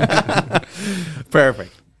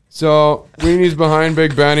 Perfect. so, Weenie's behind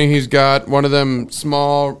Big Benny. He's got one of them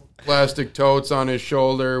small plastic totes on his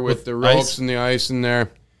shoulder with the ropes ice? and the ice in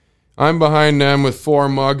there. I'm behind them with 4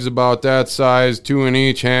 mugs about that size, 2 in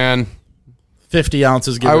each hand. 50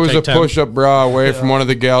 ounces. Give I or was take a 10. push-up bra away from one of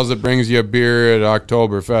the gals that brings you a beer at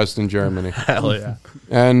Oktoberfest in Germany. Hell yeah.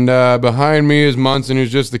 And behind me is Munson,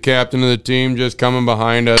 who's just the captain of the team, just coming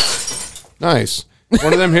behind us. Nice.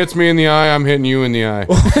 One of them hits me in the eye. I'm hitting you in the eye.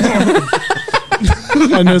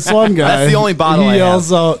 And this one guy, That's the only bottle I he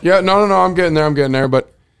yells out, Yeah, no. I'm getting there.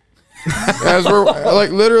 But as we're like,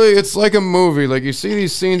 literally, it's like a movie. Like you see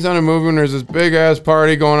these scenes on a movie when there's this big ass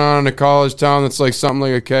party going on in a college town that's like something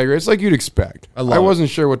like a kegger. It's like you'd expect. I wasn't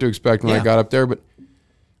sure what to expect when I got up there, but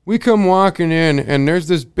we come walking in and there's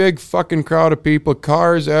this big fucking crowd of people,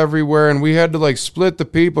 cars everywhere, and we had to like split the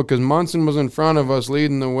people because Munson was in front of us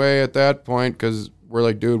leading the way at that point because we're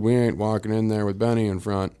like, dude, we ain't walking in there with Benny in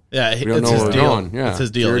front. Yeah, We don't it's know his where we're deal. going. Yeah, It's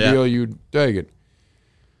his deal. Your Yeah. deal, you take it.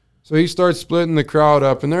 So he starts splitting the crowd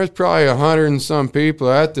up, and there's probably 100 and some people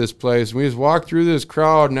at this place. We just walk through this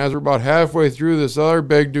crowd, and as we're about halfway through, this other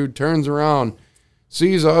big dude turns around,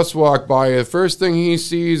 sees us walk by. The first thing he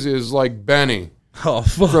sees is like Benny. Oh,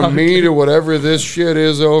 fuck. From me to whatever this shit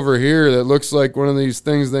is over here that looks like one of these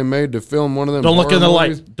things they made to film one of them. Don't look horror in the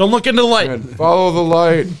movies. light. Don't look in the light. And follow the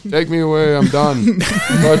light. Take me away. I'm done.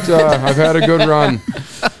 But I've had a good run.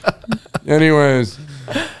 Anyways.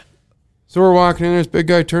 So we're walking in. This big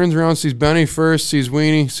guy turns around, sees Benny first, sees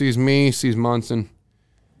Weenie, sees me, sees Munson.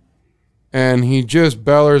 And he just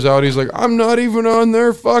bellers out. He's like, I'm not even on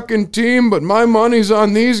their fucking team, but my money's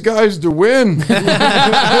on these guys to win.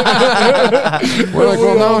 We're like,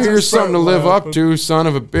 well, now here's something to live up to, son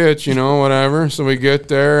of a bitch, whatever. So we get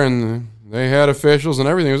there, and they had officials and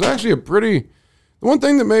everything. It was actually the one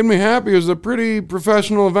thing that made me happy was a pretty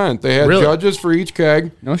professional event. They had Really? judges for each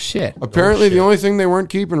keg. No shit. Apparently, the only thing they weren't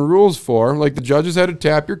keeping rules for, like the judges had to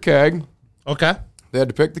tap your keg. Okay. They had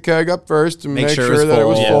to pick the keg up first to make sure sure, it was that it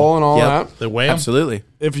was full. full and all Yep. that. They weigh 'em. Absolutely.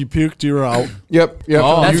 if you puked, you were out. Yep.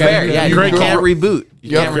 Oh, That's Okay. fair. Yeah, you Great can't call. reboot.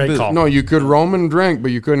 You Yep. can't Great reboot. call. No, you could roam and drink,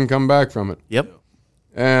 but you couldn't come back from it. Yep.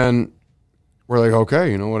 And we're like,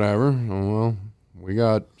 okay, whatever. Oh, well, we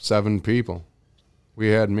got 7 people.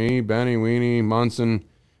 We had me, Benny, Weenie, Munson,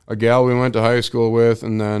 a gal we went to high school with,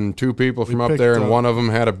 and then 2 people from up picked there, and up- one of them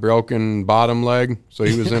had a broken bottom leg, so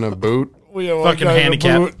he was in a boot. We have one Fucking guy in a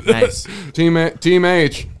handicap. boot. Nice. Team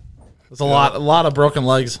H, There's a lot of broken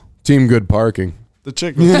legs. Team Good Parking. The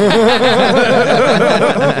chick was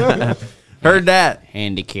Heard that.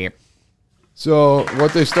 Handicap. So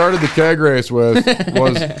what they started the keg race with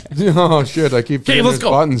was, oh shit, I keep getting let's these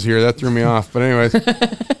go. buttons here. That threw me off. But anyways,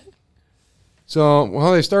 so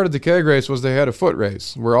how they started the keg race was they had a foot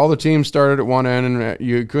race where all the teams started at one end and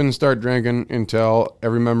you couldn't start drinking until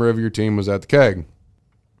every member of your team was at the keg.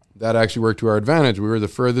 That actually worked to our advantage. We were the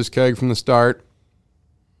furthest keg from the start.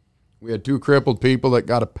 We had 2 crippled people that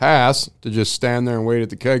got a pass to just stand there and wait at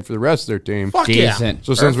the keg for the rest of their team. Fuck yeah. Decent.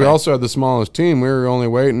 So since we also had the smallest team, we were only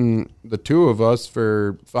waiting, the 2 of us,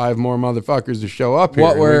 for 5 more motherfuckers to show up here.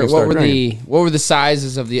 What and we were could start drinking. what were the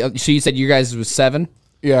sizes of the? So you said you guys was 7.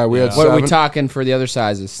 Yeah, we had What 7. are we talking for the other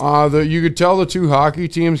sizes? You could tell the 2 hockey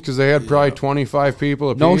teams because they had probably 25 people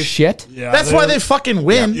apiece. No shit. Yeah, That's why they fucking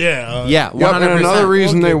win. Yeah. Yeah, 100%. Yep, and another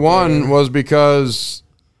reason they Okay, won good. was because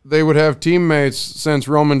they would have teammates. Since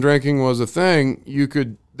Roman drinking was a thing,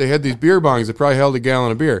 they had these beer bongs that probably held a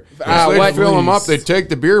gallon of beer. So they'd what- fill them up. They'd take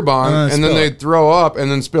the beer bong and then spill they'd throw up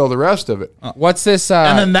and then spill the rest of it. What's this?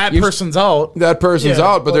 And then that you're- person's out. That person's Yeah,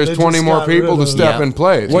 out, but but there's they 20 just more got people rid to of- step Yeah. in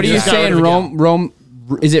place. What are you just got rid saying? of it Rome.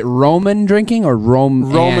 Is it Roman drinking or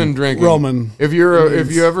Roman drinking. Roman. If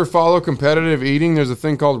you ever follow competitive eating, there's a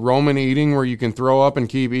thing called Roman eating where you can throw up and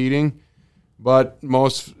keep eating. But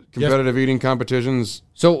most competitive eating competitions,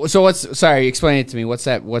 So what's? Sorry, explain it to me. What's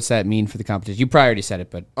that mean for the competition? You probably already said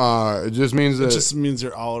it, but it just means that It just means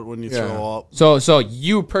you're out when you Yeah. throw up. so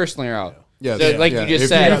you personally are out. yes, So, like you just if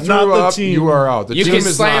said, you Yeah, not threw the up, team. you are out. The you team can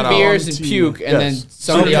is slam not beers out. and puke, and then Yes.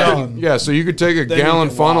 somebody So else. done. Yeah, so you could take a Then you gallon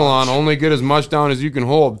can funnel watch. on, only get as much down as you can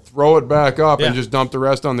hold, throw it back up, and Yeah. just dump the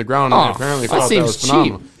rest on the ground. Oh, And they apparently that felt that seems was cheap.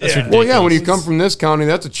 phenomenal. Well, yeah, when you come from this county,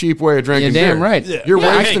 that's a cheap way of drinking You're damn beer. right. You're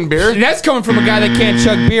Yeah, wasting beer. And that's coming from a guy that can't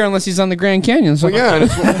chug beer unless he's on the Grand Canyon. So Well, yeah, and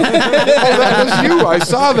it's, that was you. I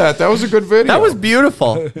saw that. That was a good video. That was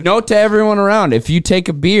beautiful. note to everyone around: if you take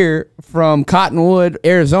a beer from Cottonwood,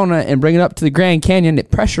 Arizona, and bring it up to the Grand Canyon, it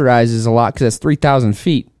pressurizes a lot because it's 3,000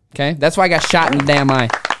 feet. Okay, that's why I got shot in the damn eye.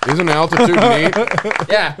 Isn't altitude neat?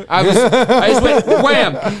 Yeah, I just went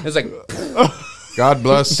wham. It was like God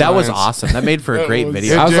bless. That was science. awesome. That made for a great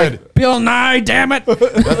video. I was did. like Bill Nye, damn it. That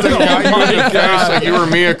thing got you in the face like you were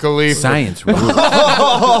Mia Khalifa. Science rules.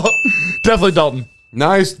 Definitely Dalton.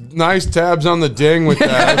 Nice tabs on the ding with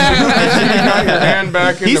that. You got your hand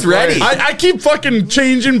back into He's ready. place. I keep fucking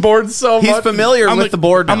changing boards so He's much. familiar I'm with like- the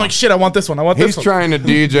board I'm now. like, shit, I want this one. I want He's this one. trying to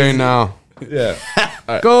DJ now. Yeah.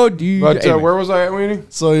 Go, dude. But where was I at, Weenie?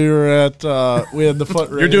 So you were at, we had the foot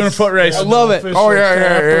race. You're doing a foot race. I love it. Official Oh, yeah,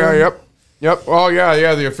 tapper. yep. Oh,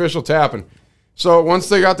 yeah, the official tapping. So once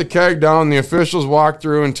they got the keg down, the officials walked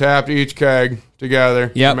through and tapped each keg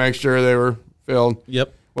together Yep. to make sure they were filled.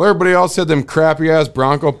 Yep. Well, everybody else had them crappy-ass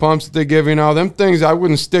Bronco pumps that they give you now. Them things, I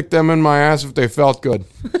wouldn't stick them in my ass if they felt good.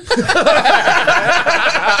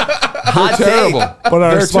 Hot Terrible. take. But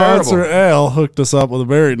our They're sponsor, terrible. Al, hooked us up with a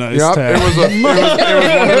very nice Yep, tap. it was one of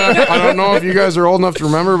them. I don't know if you guys are old enough to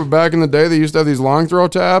remember, but back in the day, they used to have these long throw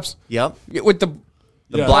taps. Yep. with the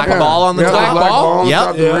Yeah. Black Yeah. ball on the Yeah, top. black ball on the Yep.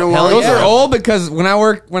 top, the Yeah. real Hell long those yeah. are old because when I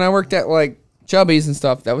worked at like Chubby's and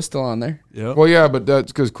stuff, that was still on there. Yep. Well, yeah, but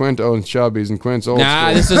that's because Quint owns Chubby's and Quint's old Nah,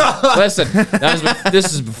 school. this is listen.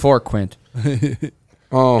 This is before Quint.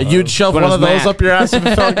 Oh, You'd shove When one I of was those mad. up your ass if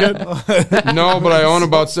it felt good. no, but I own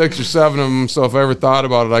about 6 or 7 of them, so if I ever thought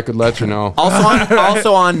about it, I could let you know.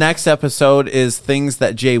 Also on next episode is things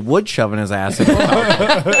that Jay would shove in his ass.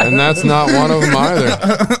 And that's not one of them either.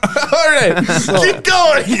 All right. Keep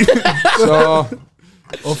going. So,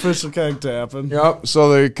 Official keg tapping. yep.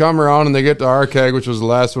 So they come around and they get to our keg, which was the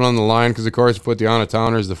last one on the line, because of course you put the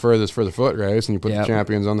out-of-towners the furthest for the foot race, and you put Yep. the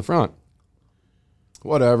champions on the front.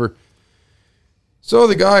 Whatever. So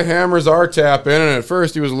the guy hammers our tap in, and at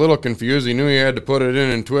first he was a little confused. He knew he had to put it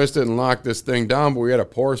in and twist it and lock this thing down, but we had a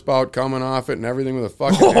pour spout coming off it and everything with a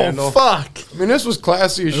fucking handle. Oh, fuck. I mean, this was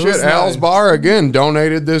classy as shit. was Al's nice. Bar, again,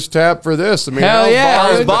 donated this tap for this. I mean, Hell Al's yeah.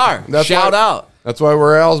 Bar, Al's Bar. That's Shout why- out. That's why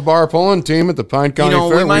we're Al's Bar pulling team at the Pine County know,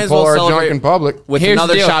 we Fair. might We as pull well our junk celebrate in public. With Here's the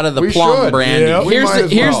another deal. shot of the We plum should. brandy. Yeah. We might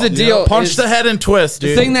as Here's well. the deal. Punch is- the head and twist, The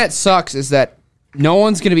dude. thing that sucks is that no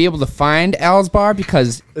one's going to be able to find Al's Bar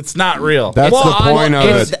because It's not real. That's the point of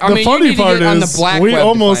it's- it. I mean, the you funny need to part get on the is black we web to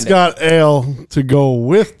almost find it. got Al to go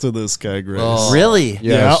with to this keg race. Really?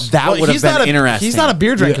 Yes. That Well, would have he's not been a- interesting. He's not a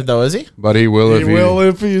beer drinker, though, is he? But he will He if will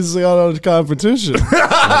if he's out of competition.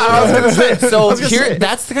 So here,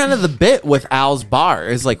 that's the kind of the bit with Al's Bar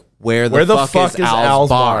is like where the fuck is Al's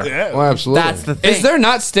Bar? Yeah. Well, absolutely. That's the thing. Is there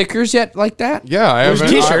not stickers yet like that? Yeah, I haven't.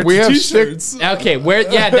 t-shirts. We have T-shirts. Okay, where?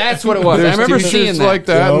 Yeah, that's what it was. I There's remember t-shirts seeing that. like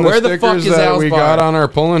that. Yeah. And Where the the fuck stickers is that Al's we Bar? got on our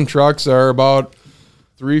pulling trucks are about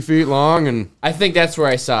 3 feet long and I think that's where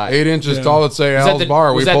I saw it. 8 inches tall that say that Al's the-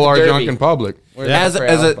 Bar. We was that pull the our Derby? junk in public.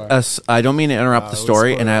 As I don't mean to interrupt the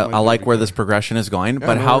story, and I spoil like where this progression is going.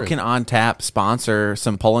 But no how worries. can On Tap sponsor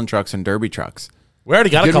some pulling trucks and derby trucks? We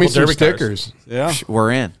already got a Give couple me some derby cars. stickers. Yeah.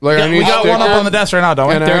 We're in. Like, I Yeah, need we got one up stickers. on the desk right now, don't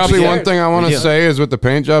we? And Derby actually, sticker. one thing I want We to do. say is with the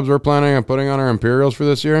paint jobs we're planning on putting on our Imperials for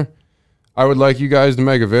this year, I would like you guys to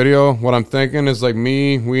make a video. What I'm thinking is like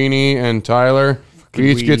me, Weenie, and Tyler.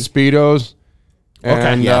 We each get Speedos.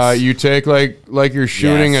 And Yes. you take like you're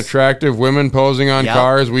shooting Yes. attractive women posing on Yep.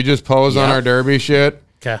 cars. We just pose on Yep. our derby shit.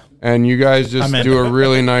 Okay. And you guys just I'm in. do a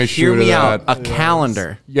really nice Hear shoot me of out. that. A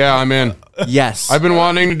calendar. Yeah, I'm in. Yes. I've been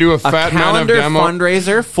wanting to do a a Fat Men of calendar Demo.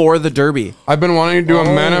 fundraiser for the Derby. I've been wanting to do a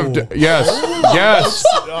Men of yes, yes,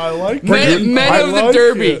 I like Men it. I of the like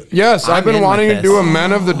Derby. it. yes. I've been in wanting with to do a this.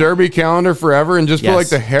 Men of the Derby calendar forever and just put Yes. like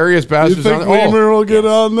the hairiest You bastards think on there. Weimer will get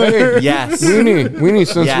on there? Yes. Weenie,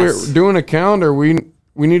 since Yes. we're doing a calendar, we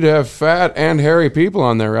need to have fat and hairy people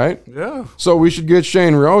on there, right? Yeah. So we should get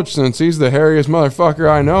Shane Roach since he's the hairiest motherfucker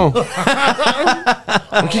I know.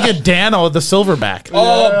 We could get Dano the silverback.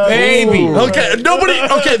 Oh, baby. Okay, nobody.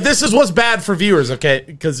 Okay, this is what's bad for viewers. Okay,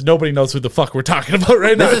 because nobody knows who the fuck we're talking about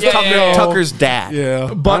right now. This is Tucker's dad.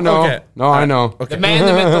 Yeah. But I know. okay, No, I know. The man,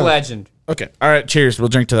 the myth, the legend. okay. All right. Cheers. We'll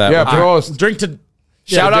drink to that. Yeah, We'll drink- prost. Drink to.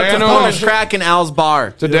 Shout out to Dano. Ponish Crack and Al's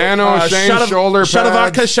Bar. To Dano, Shane's shoulder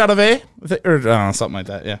Shadavaka pads. Shadave, or something like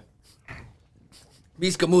that. Yeah.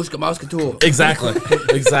 Miska Muska Mauska Tool. Exactly.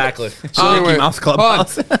 Exactly. So anyway, Mouse Club.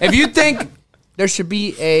 Hold on. If you think there should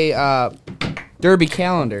be a Derby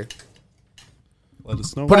calendar, Let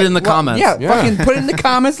us know. Put it in the comments. yeah, fucking put it in the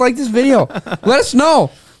comments, like this video. Let us know.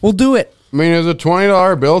 We'll do it. I mean, is a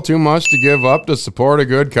 $20 bill too much to give up to support a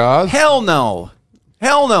good cause? Hell no.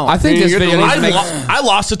 Hell no. I think You this get to video needs to make. I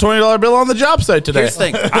lost a $20 bill on the job site today. Here's the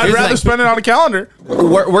thing. I'd Here's the rather thing. spend it on a calendar.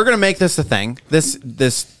 We're gonna make this a thing.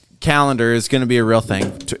 This calendar is gonna be a real thing,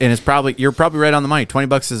 and it's probably you're probably right on the money.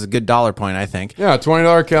 $20 is a good dollar point, I think. Yeah,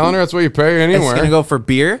 $20 calendar. That's what you pay It's anywhere. gonna go for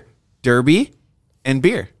beer, Derby, and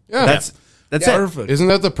beer. Yeah. That's it. Perfect. Isn't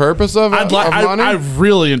that the purpose of it? I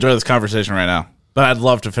really enjoy this conversation right now, but I'd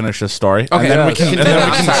love to finish this story. Okay, and then we yeah. can, and then we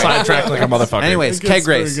I'm can sorry. sidetrack like a motherfucker. Anyways, It gets keg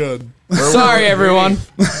pretty race. good. Sorry, everyone.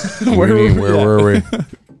 where were we?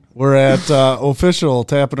 We're at official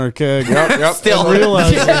tapping our keg. Yep. Still,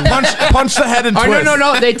 Realizing punch the head and Oh, twist.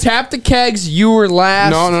 no. They tapped the kegs. You were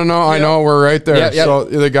last. No. I know we're right there. Yep. So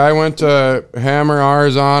the guy went to hammer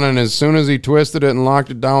ours on, and as soon as he twisted it and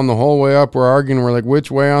locked it down the whole way up, we're arguing. We're like,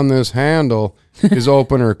 which way on this handle is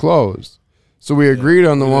open or closed? So we agreed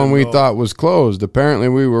on the one we thought was closed. Apparently,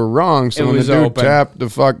 we were wrong. So It when the was dude open. tapped the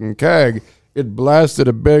fucking keg, it blasted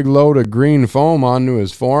a big load of green foam onto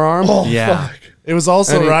his forearm. yeah. it was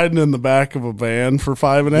also And he- riding in the back of a van for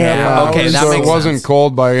 5.5 Yeah, hours. okay, that so makes it wasn't sense.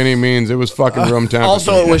 cold by any means. It was fucking room temperature.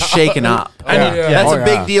 Also, it was shaken up. That's Oh, a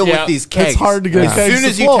big yeah. deal Yeah. with these kegs. It's hard to get As kegs soon to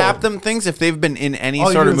as you float. tap them things, if they've been in any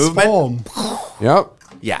All sort you of do is movement, foam. Yep.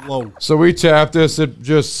 yeah. Whoa. So we tap this. It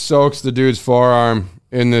just soaks the dude's forearm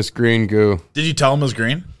in this green goo. Did you tell him it was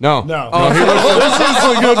green? No. No. He looks,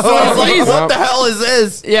 What the hell is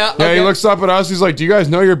this? Yeah. yeah, okay. he looks up at us. He's like, "Do you guys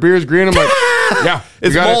know your beer's green?" I'm like, "Yeah, we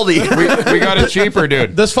It's got it. moldy. We got it cheaper,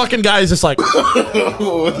 dude." This fucking guy is just like, Dude,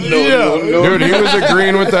 he was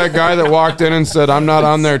agreeing with that guy that walked in and said, "I'm not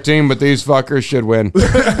on their team, but these fuckers should win."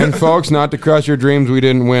 And folks, not to crush your dreams, we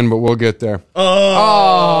didn't win, but we'll get there.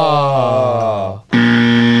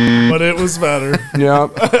 But it was better.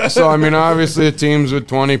 Yep. So I mean, obviously, the teams with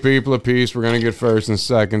 20 people apiece were going to get first and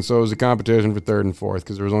second. So it was a competition for third and fourth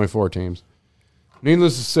because there was only 4 teams.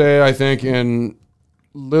 Needless to say, I think in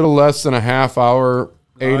little less than a half hour,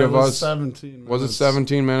 8 It of was us. 17 minutes. Was it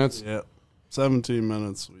 17 minutes? Yeah. 17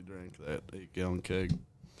 minutes we drank that 8-gallon keg.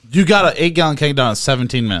 you got an 8-gallon keg done in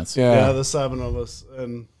 17 minutes. Yeah, the 7 of us.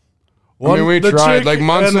 And I mean, we the tried. chick Like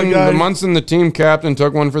Munson, and the guy- Munson, the team captain,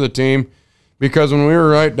 took one for the team because when we were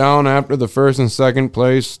right down after the first and second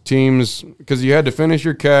place teams, because you had to finish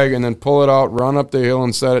your keg and then pull it out, run up the hill,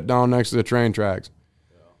 and set it down next to the train tracks.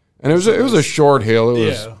 And it was a short hill. It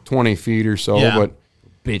was 20 feet or so, Yeah. but.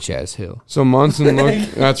 Bitch ass hill. So Munson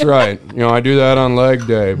looked. That's right. You know, I do that on leg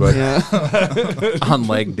day, but On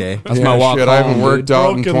leg day. That's my walk shit, home, I haven't worked dude.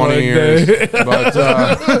 out in Broken 20 leg years. day. But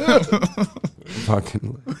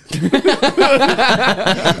fucking.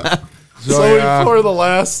 So yeah, we pour the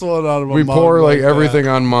last one out of a we mug pour like that. everything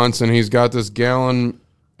on Munson. He's got this gallon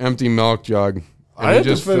empty milk jug. And I he had to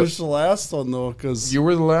just finish the last one though because You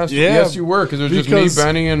were the last. Yeah, Yes, you were because it was just me, because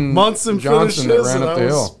Benny, and Munson Johnson finished that his ran and up I the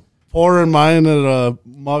was hill, pouring mine at a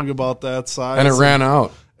mug about that size, and it ran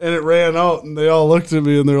out. and it ran out, and they all looked at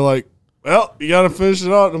me and they're like, "Well, you got to finish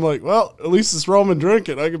it out." And I'm like, "Well, at least it's Roman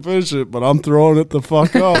drinking. I can finish it, but I'm throwing it the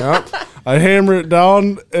fuck out." Yep. I hammer it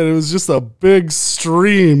down, and it was just a big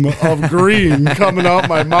stream of green coming out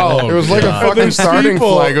my mouth. It was like a And fucking there's starting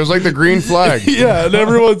people- flag. It was like the green flag. Yeah, and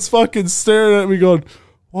everyone's fucking staring at me going,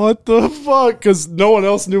 "What the fuck?" Because no one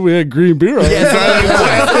else knew we had green beer. Yeah,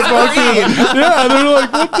 they're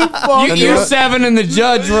like, "What the fuck?" You 7 and the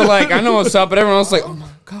judge were like, I know what's up, but everyone else like, oh my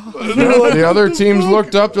god. The other teams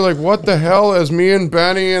looked up. They're like, "What the hell?" As me and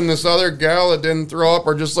Benny and this other gal that didn't throw up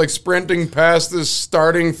are just like sprinting past this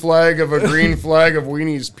starting flag of a green flag of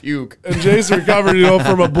Weenie's puke. And Jay's recovered,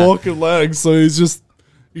 from a broken leg, so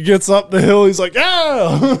he gets up the hill. He's like,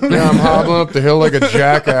 "Yeah." Yeah, I'm hobbling up the hill like a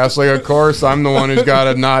jackass. Like, of course, I'm the one who's got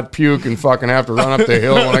to not puke and fucking have to run up the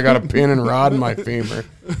hill when I got a pin and rod in my femur.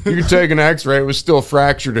 You could take an X-ray; it was still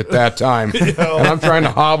fractured at that time, and I'm trying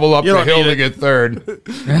to hobble up the hill to get third.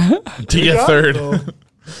 To get third.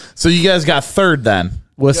 So you guys got third then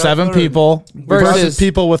with got 7 third. people versus Versus-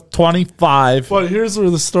 people with 25. But here's where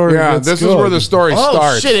the story Yeah, gets this good. is where the story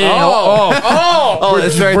starts. Shit, Oh,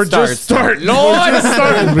 that's where we're it starts. just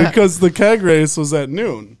starting. Because the keg race was at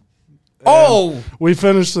noon. Oh, We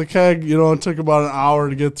finished the keg, it took about an hour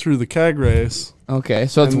to get through the keg race. okay.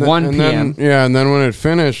 So it's And then- 1 and p.m. Then, and then when it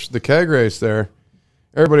finished, the keg race there,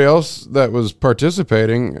 everybody else that was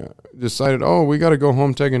participating decided, "Oh, we got to go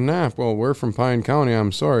home, take a nap." Well, we're from Pine County.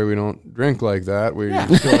 I'm sorry, we don't drink like that. We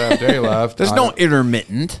still have day left. There's no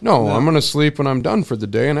intermittent. No, I'm going to sleep when I'm done for the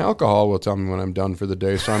day, and alcohol will tell me when I'm done for the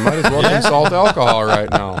day. So I might as well consult alcohol right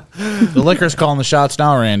now. The liquor's calling the shots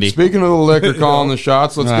now, Randy. Speaking of the liquor calling the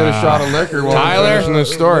shots, let's get a shot of liquor while we're finishing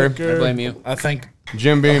this story. I blame you. I think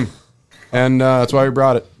Jim Beam. And that's why we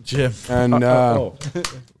brought it. Jim. And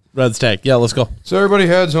Red's Tag. Yeah, let's go. so everybody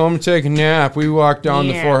heads home to take a nap. We walk down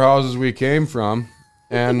the 4 houses we came from.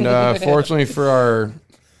 And fortunately for our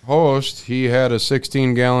host, he had a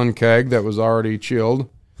 16-gallon keg that was already chilled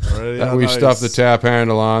that we stuffed the tap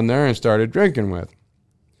handle on there and started drinking with.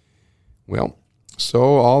 Well, so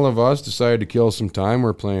all of us decided to kill some time.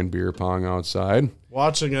 We're playing beer pong outside.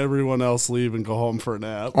 Watching everyone else leave and go home for a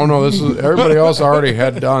nap. Oh, no, this is everybody else already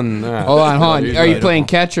had done that. Hold on. Are you Right. playing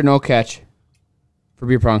catch or no catch for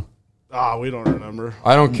beer pong? We don't remember.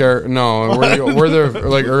 I don't care. No, we're the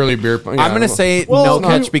like early beer pong. I'm going to say Well, no no,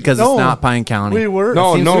 catch because no. it's not Pine County. We were.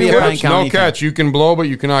 No, seems no to be a Pine catch. County No catch. You can blow, but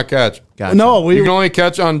you cannot catch. Gotcha. No, You can we only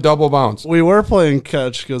catch on double bounce. were playing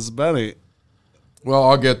catch because Benny. Well,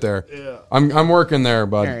 I'll get there. Yeah. I'm working there,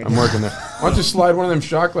 bud. I'm working there. Why don't you slide one of them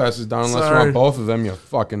shot glasses down unless you Sorry. want both of them, you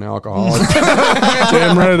fucking alcoholic.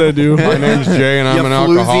 Damn right I do. My name's Jay and I'm an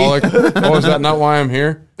alcoholic. Oh, is that not why I'm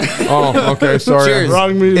here? Oh, okay, sorry. Cheers.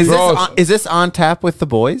 Wrong meeting. Is this on tap with the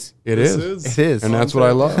boys? It is. It is. And that's what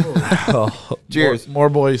I love. Cheers. More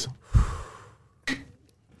boys.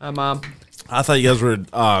 Hi, Mom. I thought you guys were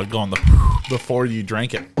going before you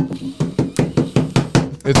drank it.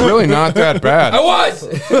 It's really not that bad. was.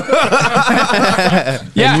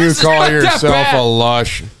 Yeah. And you it's call not that yourself bad. a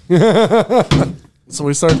lush. So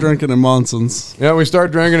we start drinking in Munson's. Yeah, we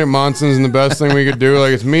start drinking at Munson's, and the best thing we could do,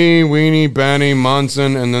 like, it's me, Weenie, Benny,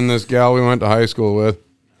 Munson, and then this gal we went to high school with.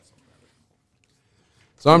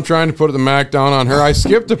 So I'm trying to put the Mac down on her. I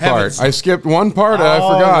skipped a part. I skipped one part that I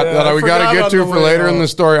forgot yeah, that I we got forgot to get on to the for way later in up. the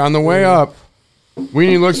story. On the way up,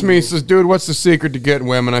 Weenie looks at me, he says, "Dude, what's the secret to getting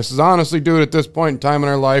women?" I says, "Honestly, dude, at this point in time in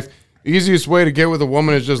our life, the easiest way to get with a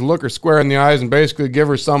woman is just look her square in the eyes and basically give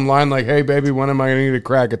her some line like, 'Hey, baby, when am I going to need a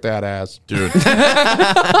crack at that ass?'" Dude.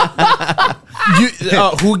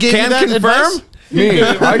 Who gave you that advice? Me.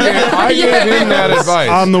 I gave him that advice.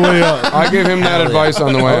 On the way up. I gave him that advice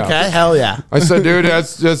on the way up. Okay, hell yeah. I said, "Dude,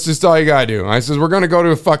 that's just all you gotta do." I says, "We're gonna go to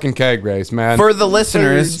a fucking keg race, man." For the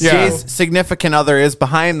listeners, Yeah. Jay's significant other is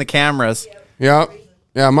behind the cameras. Yep.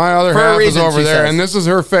 Yeah, my other For a half is reason, over she there, says. and this is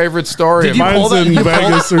her favorite story. Did you of pull mine. Mine's that- in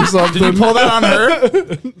Vegas or something. Did you pull that on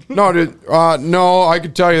her? No, no, I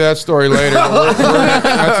could tell you that story later.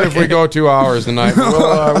 That's if we go 2 hours tonight.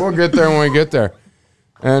 But we'll get there when we get there.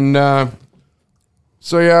 And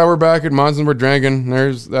so yeah, we're back at Munson. We're drinking.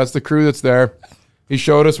 That's the crew that's there. He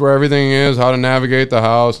showed us where everything is, how to navigate the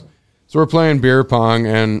house. So we're playing beer pong,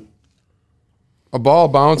 and a ball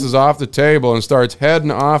bounces off the table and starts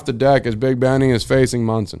heading off the deck as Big Benny is facing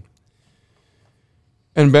Munson.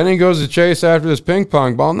 And Benny goes to chase after this ping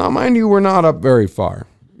pong ball. Now, mind you, we're not up very far.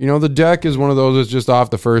 You know, the deck is one of those that's just off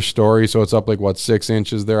the first story, so it's up like, 6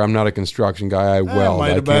 inches there. I'm not a construction guy. I weld.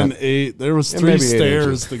 Might I have been can't. 8. There was 3 maybe 8 stairs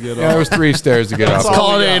inches. to get Yeah, there up. was 3 stairs to get up. all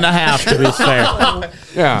Call it we got. 8.5 to be fair.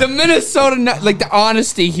 Yeah. The Minnesota, like the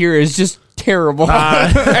honesty here is just terrible.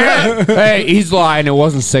 Hey, he's lying. It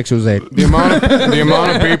wasn't 6. It was 8. The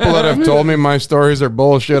amount of people that have told me my stories are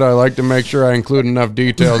bullshit, I like to make sure I include enough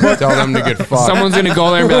details to tell them to get fucked. Someone's gonna go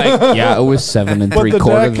there and be like, "Yeah, it was 7 But the deck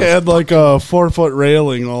 3/4." had like a 4-foot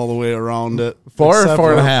railing all the way around it. 4 or Except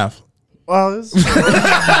 4.5? Well, it's Dude,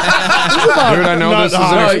 I know Not this is an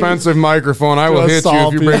high. expensive microphone. I will hit Just you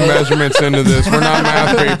if you bring salty. measurements into this. We're not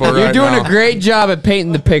math people right You're doing now. a great job at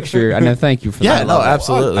painting the picture, and I thank you for Yeah, that. no,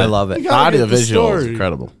 absolutely. I love it. The gotta audio get the visual is story.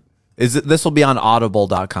 incredible. This will be on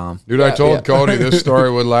audible.com. Dude, I told Cody this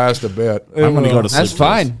story would last a bit. I'm gonna go to sleep. That's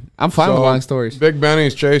fine. I'm fine with long stories. Big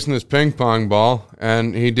Benny's chasing this ping pong ball,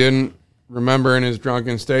 and he didn't remember in his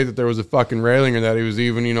drunken state that there was a fucking railing or that he was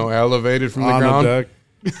even, elevated from the On ground. the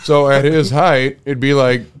deck. So at his height, it'd be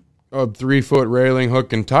like a 3-foot railing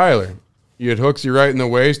hooking Tyler. It hooks you right in the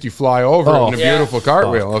waist, you fly over it in a beautiful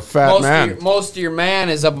cartwheel. A fat man. Most of your man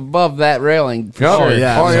is up above that railing. For Yep. sure.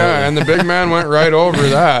 Yeah, Oh, yeah. And the big man went right over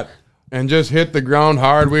that and just hit the ground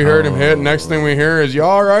hard. We heard him hit. Next thing we hear is, you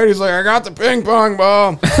all right? He's like, I got the ping pong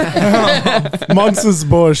ball. Monks'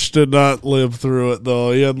 bush did not live through it,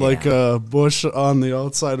 though. He had like a bush on the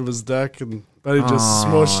outside of his deck, and Benny just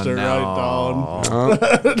smushed it right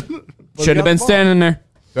down. Should have been standing there.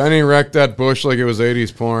 Benny wrecked that bush like it was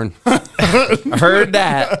 80s porn. Heard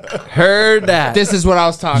that. This is what I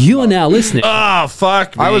was talking You are now listening. Oh,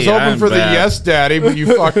 fuck me. I was hoping I'm for the bad. yes, daddy, but you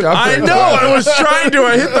fucked up. I there. know. I was trying to.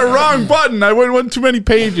 I hit the wrong button. I went too many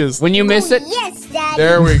pages. When you miss it, Yes, Daddy.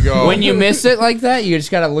 There we go. when you miss it like that, you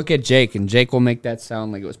just got to look at Jake, and Jake will make that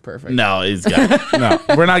sound like it was perfect. No, he's got no.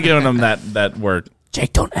 We're not giving him that word.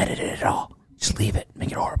 Jake, don't edit it at all. Just leave it.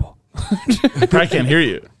 Make it horrible. I probably can't hear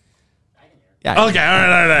you. Yeah. Okay,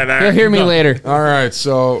 all right. You'll hear me later. All right,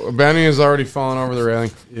 so Benny has already fallen over the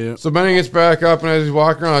railing. Yeah. So Benny gets back up, and as he's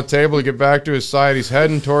walking around the table to get back to his side, he's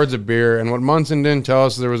heading towards a beer. And what Munson didn't tell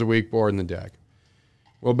us is there was a weak board in the deck.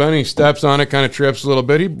 Well, Benny steps on it, kind of trips a little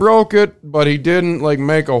bit. He broke it, but he didn't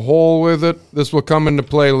make a hole with it. This will come into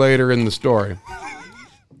play later in the story.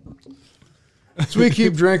 So we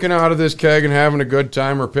keep drinking out of this keg and having a good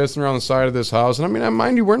time. We're pissing around the side of this house. And I mean,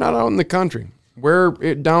 mind you, we're not out in the country. We're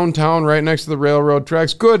downtown, right next to the railroad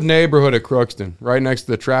tracks. Good neighborhood of Crookston, right next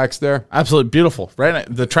to the tracks there. Absolutely beautiful. Right,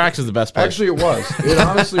 the tracks is the best place. Actually, it was. It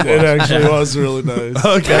honestly was. It actually was really nice.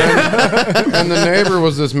 okay. And the neighbor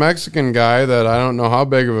was this Mexican guy that I don't know how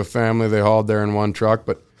big of a family they hauled there in one truck,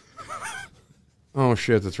 but oh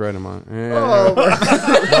shit, that's right, I'm on.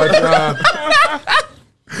 Yeah.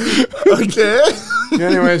 Okay.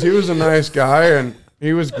 Anyways, he was a nice guy, and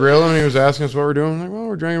he was grilling. He was asking us what we're doing. I'm like, well,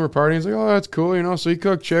 we're drinking, we're partying. He's like, oh, that's cool, So he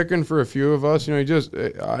cooked chicken for a few of us.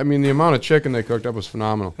 The amount of chicken they cooked up was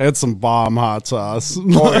phenomenal. Had some bomb hot sauce.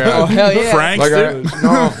 Oh yeah, Hell yeah. Frank's.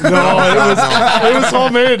 no, It was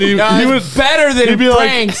homemade. He would better than he'd be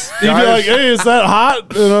Frank's. He'd be like, "Hey, is that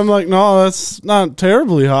hot?" And I'm like, "No, that's not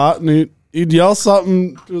terribly hot." And he'd yell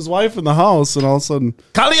something to his wife in the house, and all of a sudden,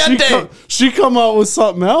 Caliente. she come out with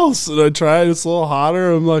something else, and I tried. It's a little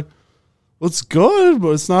hotter. I'm like, well, it's good, but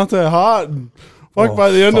it's not that hot. And by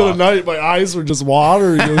the end of the night, my eyes were just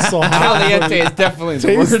watering. It was so hot. Caliente is definitely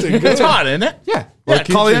the word. Tasting It's good. hot, isn't it? Yeah. Yeah,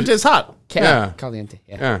 caliente is hot. Yeah. Caliente.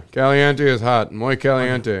 Yeah. Yeah, caliente is hot. Muy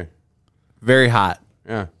caliente. Very hot.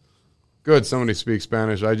 Yeah. Good. Somebody speaks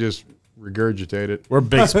Spanish. I just regurgitate it. We're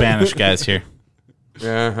big Spanish guys here.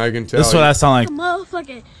 Yeah, I can tell. This is what I sound like.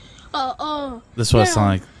 Motherfucker. This is what I sound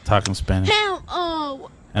like talking Spanish.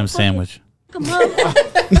 I'm sandwich. I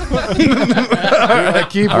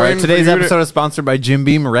keep All right, waiting today's for you episode is sponsored by Jim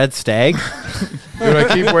Beam Red Stag. Dude,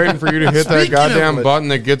 I keep waiting for you to hit that Speaking goddamn of which- button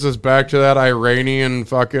that gets us back to that Iranian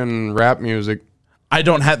fucking rap music. I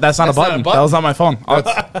don't have. That's not a button. That was on my phone.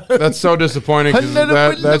 That's so disappointing because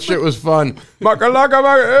that shit was fun.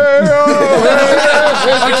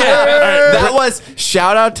 That was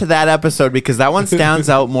shout out to that episode because that one stands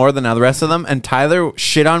out more than the rest of them. And Tyler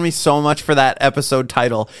shit on me so much for that episode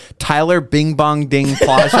title. Tyler Bing Bong Ding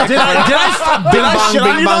Plage. Did I Bing bong, shit on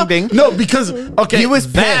bing you, bong, though? ding. No, because okay, He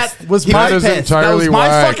was that pissed. was He my was pissed. that was entirely my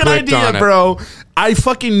why I fucking clicked on idea, it. bro. I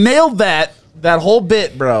fucking nailed that whole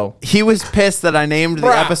bit, bro. He was pissed that I named the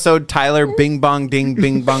episode Tyler Bing Bong Ding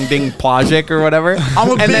Bing Bong Ding Plajik or whatever.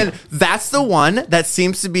 And then that's the one that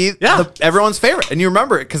seems to be everyone's favorite. And you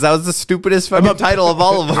remember it because that was the stupidest fucking title of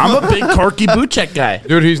all of them. I'm a big Corky Buchek guy.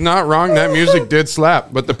 Dude, he's not wrong. That music did slap.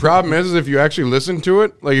 But the problem is if you actually listen to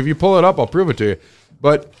it, like if you pull it up, I'll prove it to you.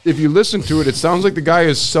 But if you listen to it, it sounds like the guy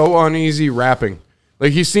is so uneasy rapping.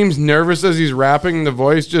 Like he seems nervous as he's rapping. The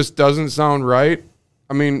voice just doesn't sound right.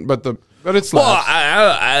 I mean, but it slaps. Well,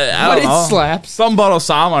 I But don't know. it slaps. Some about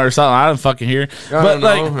Osama or something. I don't fucking hear. I But don't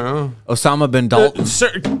like, know, Osama bin Dalton.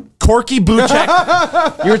 Corky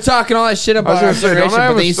Buchek. You were talking all that shit I was about our gonna say, generation, don't I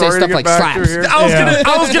have but then a you say story to stuff get like back to slaps. here?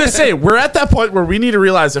 I was gonna say we're at that point where we need to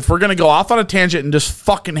realize if we're gonna go off on a tangent and just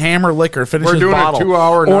fucking hammer liquor, finish We're this doing bottle. a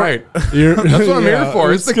 2-hour night. That's what I'm here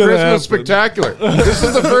for. It's the gonna Christmas happen. spectacular. This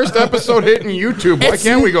is the first episode hitting YouTube. Why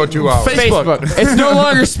can't we go 2 hours? Facebook. It's no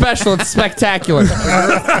longer special. It's spectacular.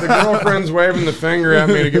 The girlfriend's waving the finger at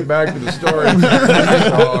me to get back to the story.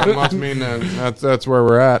 So it must mean that's where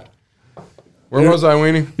we're at. Where was I,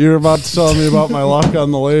 Weenie? You were about to tell me about my luck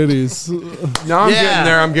on the ladies. No,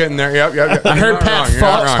 I'm getting there. Yep. I heard Pat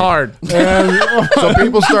fucks hard. So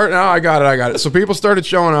people start now. I got it. So people started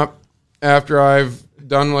showing up after I've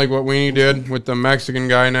done like what Weenie did with the Mexican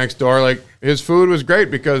guy next door. Like his food was great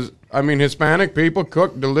because I mean Hispanic people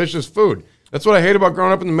cook delicious food. That's what I hate about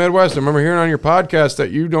growing up in the Midwest. I remember hearing on your podcast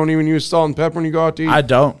that you don't even use salt and pepper when you go out to eat. I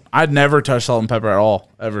don't. I'd never touch salt and pepper at all,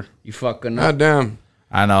 ever. You fucking God damn.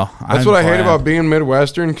 I know. That's what I hate about being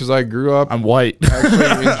Midwestern because I grew up I'm white.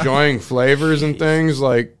 actually enjoying flavors and things.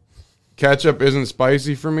 Like ketchup isn't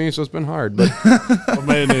spicy for me, so it's been hard. But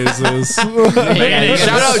Mayonnaise is. Shout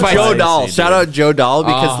out Joe Dahl. Shout out Joe Dahl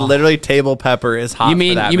because literally table pepper is hot. You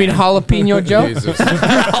mean for that, you mean man. jalapeno Joe? Jesus.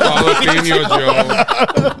 Jalapeno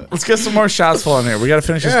Joe. Let's get some more shots flowing here. We got to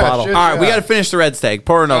finish this Yeah, bottle. shit. All right, we got to finish the red steak.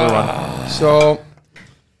 Pour another one. So,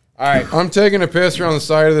 all right, I'm taking a piss around the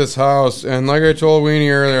side of this house, and like I told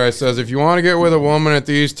Weenie earlier, I says, if you want to get with a woman at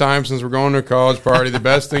these times, since we're going to a college party, the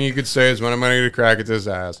best thing you could say is when I'm going to get a crack at this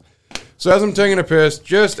ass. So as I'm taking a piss,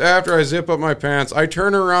 just after I zip up my pants, I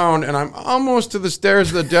turn around, and I'm almost to the stairs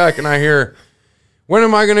of the deck, and I hear, when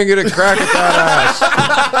am I going to get a crack at that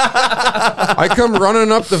ass? I come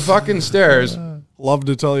running up the fucking stairs. Love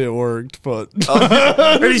to tell you it worked, but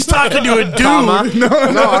And he's talking to a dude. No,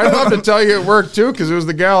 I'd love to tell you it worked too, because it was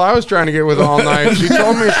the gal I was trying to get with all night. She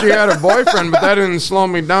told me she had a boyfriend, but that didn't slow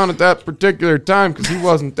me down at that particular time because he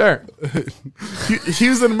wasn't there. He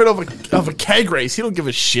was in the middle of a keg race. He don't give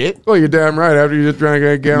a shit. Well, you're damn right. After you just drank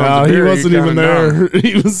 8 gallons no, of he beer, wasn't you even counted there. down.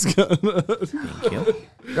 He was gonna.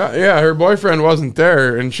 Yeah, her boyfriend wasn't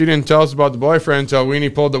there, and she didn't tell us about the boyfriend until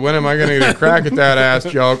Weenie pulled the "when am I going to get a crack at that ass"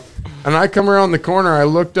 joke. And I come around the corner, I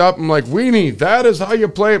looked up, I'm like, Weenie, that is how you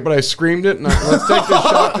play it, but I screamed it, and let's take this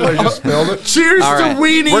shot till I just spilled it. Cheers All to right.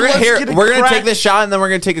 Weenie. We're Let's get a gonna crack. take this shot and then we're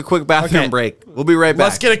gonna take a quick bathroom Okay. break. We'll be right back.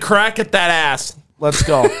 Let's get a crack at that ass. Let's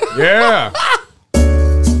go. Yeah.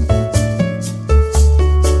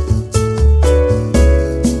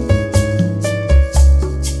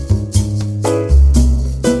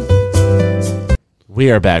 We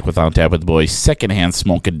are back with On Tap with the Boys, secondhand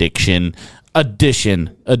smoke addiction. Dalton,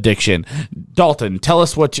 tell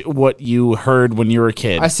us what you heard when you were a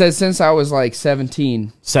kid. I said since I was like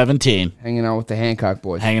 17, 17, hanging out with the Hancock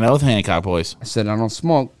boys. hanging out with Hancock boys. I said I don't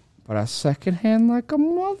smoke, but I secondhand like a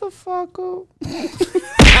motherfucker.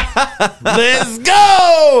 Let's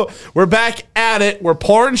go. We're back at it. We're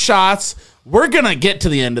pouring shots. We're gonna get to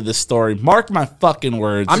the end of this story. Mark my fucking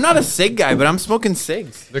words. I'm not a cig guy, but I'm smoking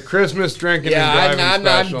cigs. The Christmas drinking Yeah, and driving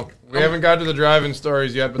special. We haven't got to the driving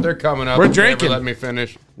stories yet, but they're coming up. We're If they ever drinking. Let me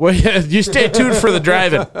finish. Well, yeah, you stay tuned for the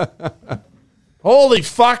driving. Holy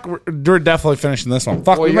fuck, we're definitely finishing this one.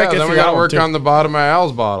 Fuck, Well, we might yeah, get then through we got that to one, work too. on the bottom of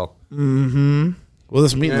Al's bottle. Well,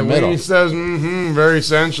 this meet in And the middle. when he says, very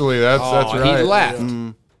essentially, that's right. He laughed.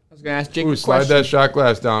 I was gonna ask Jake Ooh, a slide question. that shot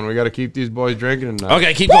glass down. We got to keep these boys drinking tonight.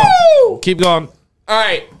 Okay, keep going. Keep going. All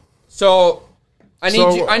right, so I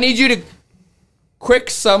So- need you to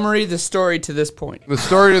quick summary the story to this point. The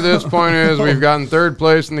story to this point is we've gotten 3rd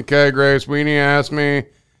place in the keg race. Weenie asked me,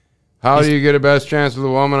 how do you get a best chance with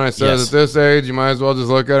a woman? I said, Yes. at this age, you might as well just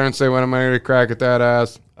look at her and say, when am I going to crack at that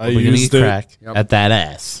ass? I used it. at that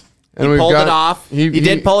ass. And He pulled it off? He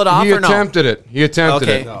did pull it off He or no? attempted it. He attempted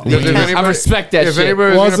Okay. it. No. Because if I anybody- respect that if shit.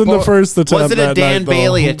 anybody was gonna Wasn't pull- the first attempt. Was it a that Dan night, though.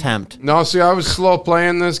 Bailey attempt? No, see, I was slow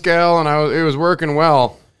playing this gal, and it was working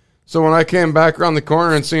well. So when I came back around the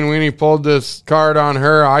corner and seen Weenie pulled this card on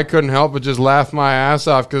her, I couldn't help but just laugh my ass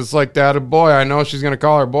off because it's like that. Boy, I know she's gonna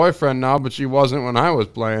call her boyfriend now, but she wasn't when I was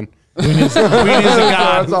playing. Weenie's a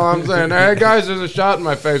god. That's all I'm saying. Hey guys, there's a shot in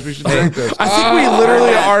my face. We should drink this. I think we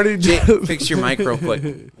literally already did. Fix your mic real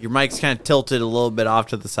quick. Your mic's kind of tilted a little bit off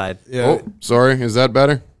to the side. Oh, sorry. Is that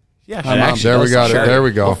better? Yeah, There we got it. There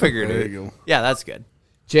we go. We'll figure it out. Yeah, that's good.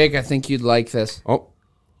 Jake, I think you'd like this. Oh.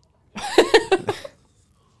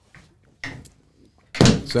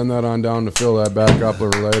 Send that on down to fill that back up a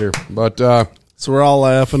little later. But So we're all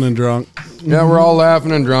laughing and drunk. yeah, we're all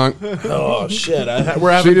laughing and drunk. Oh shit!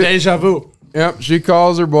 We're having did- deja vu. Yep, she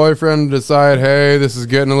calls her boyfriend to decide, hey, this is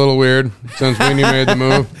getting a little weird since Weenie made the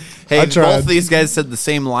move. Hey, tried. both these guys said the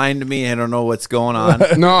same line to me. I don't know what's going on.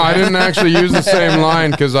 No, I didn't actually use the same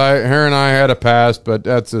line because her and I had a past, but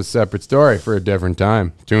that's a separate story for a different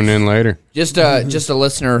time. Tune in later. Just a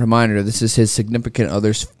listener reminder: this is his significant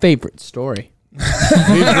other's favorite story. He's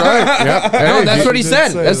right. Yep. No, Hey, that's what he said.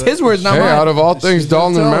 say That's that. his words, not hey, mine. out of all things,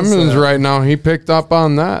 Dalton tell us remembers that. right now. He picked up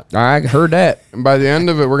on that. I heard that. And by the end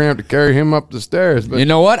of it, we're going to have to carry him up the stairs. But You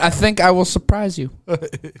know what? I think I will surprise you.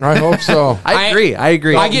 I hope so. I agree. I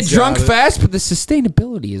agree. I get drunk fast, but the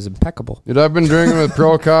sustainability is impeccable. Dude, I've been drinking with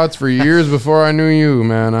Procots for years before I knew you,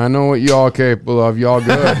 man. I know what y'all capable of. Y'all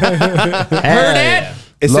good. Heard it?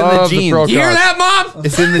 It's Love in the the genes. Pro- You hear that, Mom?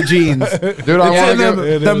 It's in the genes. Dude, I want to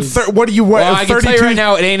It get... is. What do you wear? Well, I can tell you right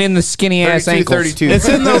now, it ain't in the skinny ass 32, ankles. 32. It's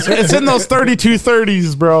in those. It's in those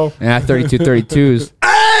 32-30s, bro. Yeah, 32, 32s.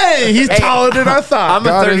 Hey, he's taller than I thought. I'm a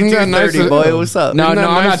God, isn't that 32-30, nice? boy. What's up? No, Isn't that no,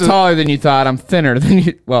 I'm nice not to- taller than you thought. I'm thinner than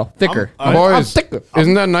you. Well, thicker. I'm Boys, thicker.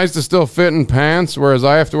 isn't that nice to still fit in pants, whereas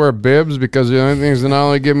I have to wear bibs because the only things that not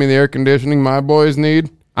only give me the air conditioning my boys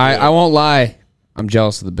need? I won't lie. I'm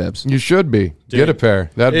jealous of the bibs. You should be. Get a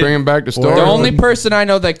pair. That'd bring him back to store. The only person I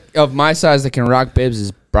know that of my size that can rock bibs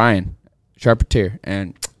is Brian Charpentier.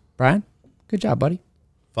 And Brian, good job, buddy.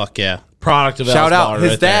 Fuck yeah. Product of Shout Al's out. Bar His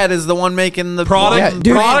right dad is the one making the Product, Yeah,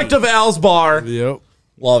 dude. product of Al's Bar. Yep.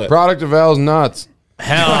 Love it. Product of Al's nuts.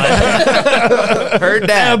 Hell, yeah. Heard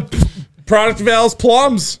that. Product of Al's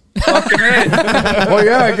Plums. Well,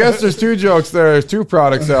 yeah, I guess there's two jokes there. There's two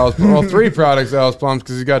products Al's, well, three products Al's plums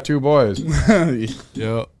because he's got two boys.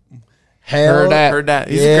 Yep. Heard that. Heard that.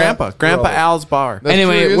 He's a grandpa. Grandpa Al's Bar. That's true, he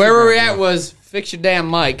Anyway, is where a were we grandpa. at was fix your damn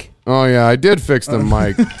mic. Oh yeah, I did fix the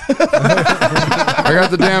mic. I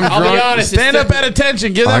got the damn I'll be drunk. honest. Stand up at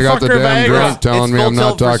attention. Give that I got the fucker damn Viagra. drunk telling It's me full I'm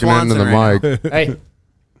not tilt for talking into the Swanson right mic. Hey.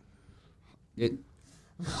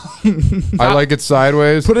 I like it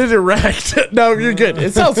sideways. Put it erect. No, you're good.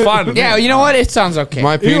 It sounds fun. Yeah, you know what? It sounds okay.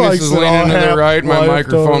 My penis likes is it leaning all to the half right. My left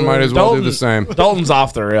microphone over. might as well do the same. Dalton's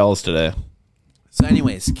off the rails today. So,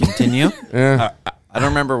 anyways, continue. Yeah. I don't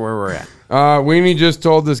remember where we're at. Weenie just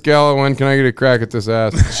told this gal, when can I get a crack at this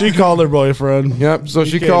ass? She called her boyfriend. Yep. So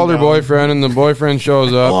she came called her down. boyfriend, and the boyfriend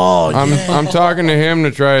shows up. Oh, I'm talking to him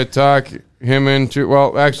to try to talk him into.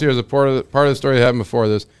 Well, actually, there's a part of the story that happened before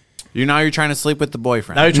this. You're trying to sleep with the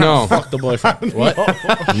boyfriend. Now you're trying No. to fuck the boyfriend. What?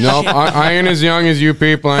 Nope, I ain't as young as you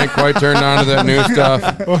people. I ain't quite turned on to that new stuff.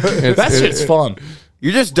 That shit's fun.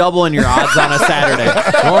 You're just doubling your odds on a Saturday.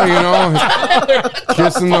 Well, you know,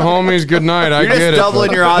 kissing the homies goodnight. I You're get just it. doubling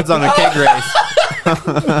but your odds on a keg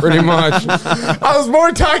race. pretty much. I was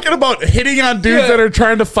more talking about hitting on dudes that are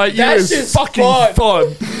trying to fight you. That Is shit's fucking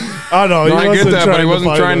fun. I know. No, he I get wasn't that, but he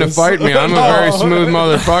wasn't trying to us. fight me. I'm a very smooth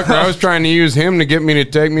motherfucker. I was trying to use him to get me to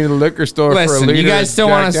take me to the liquor store for a Listen, liter you guys of still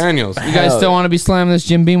Jack want to? Daniels. You guys still want to be slamming this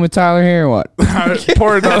Jim Beam with Tyler here or what?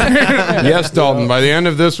 Pour another. Yes, Dalton. By the end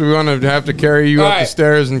of this, we're going to have to carry you All up the right.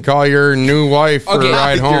 stairs and call your new wife for Okay. a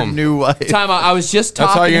ride Your home. new wife. Time out. I was just talking.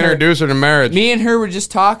 That's how you to her. introduce her to marriage. Me and her were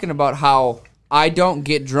just talking about how I don't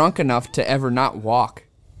get drunk enough to ever not walk.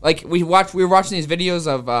 Like we were watching these videos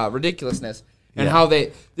of ridiculousness and how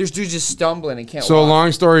there's dudes just stumbling and can't So, walk.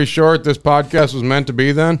 long story short, this podcast was meant to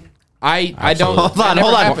be then? I don't. Hold that on, never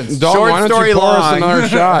hold on. happens. Dalton, Short why don't story you pour us long. another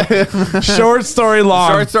shot? Short story long.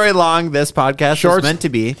 Short story long, this podcast Short- is meant to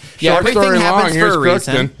be. Yeah, Short everything story happens long, for here's a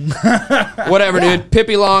reason. Crookston. Whatever, dude.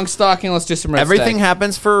 Pippi Longstocking. Let's do some red Everything stack.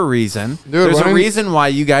 happens for a reason. Dude, There's why a don't- reason why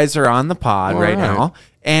you guys are on the pod right right. now.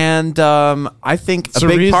 And I think a a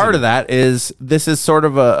big reason. part of that is this is sort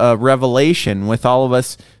of a revelation with all of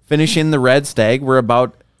us finishing the Red Stag. We're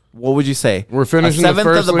about, what would you say? We're finishing A the seventh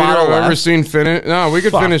first of the liter bottle I've ever left. seen finish. No, we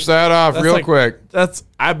could Fuck. finish that off That's real like- quick.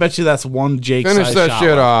 I bet you that's one Jake. Finish size that shot shit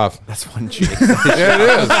left. off. That's one Jake. Yeah, it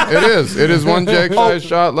is. It is. It is one Jake size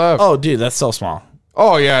shot left. Oh, dude, that's so small.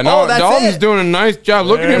 Oh, yeah. No, Oh, that's Dalton's it. doing a nice job.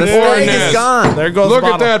 Look at him There it pouring is. Stag this. is gone. There goes. Look the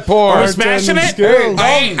at bottle. that pour. Are we smashing it? Hey, I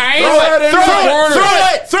ain't throw that in the corner.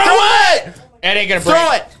 Throw it! It ain't gonna break.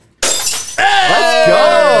 Throw it! Let's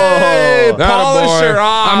go. Polish her boy.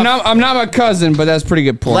 off. I'm not my cousin, but that's pretty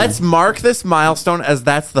good point. Let's mark this milestone as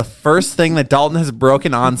that's the first thing that Dalton has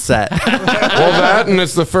broken on set. Well, that, and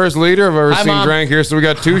it's the first liter I've ever Hi, seen Mom. drank here, so we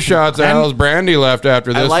got 2 shots of Al's brandy left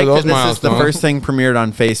after I this like for those that this is milestones. the first thing premiered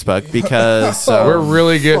on Facebook because We're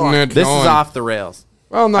really getting it this going. is off the rails.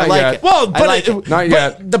 Well, not I like yet. it. Well, I but like it. Not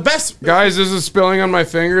yet. The best. Guys, this is spilling on my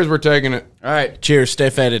fingers. We're taking it. All right, cheers. Stay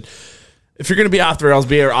faded. If you're gonna be off the rails,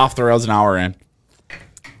 be off the rails an hour in.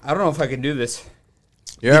 I don't know if I can do this.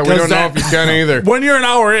 Yeah, we Because don't know that- if you can either. When you're an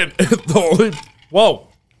hour in, whoa.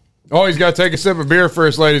 Oh, he's got to take a sip of beer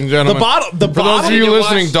first, ladies and gentlemen. The For those bottom. of you to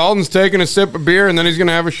listening, watch- Dalton's taking a sip of beer, and then he's going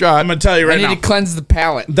to have a shot. I'm gonna tell you I right need now. to cleanse the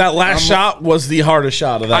palate. That last shot was the hardest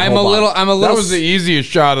shot of that. I'm whole a little. bottle. I'm a That little. was the easiest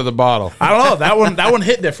shot of the bottle. I don't know. That one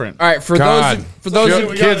hit different. All right, for God. those Shit,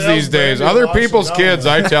 of, kids these days, other people's kids,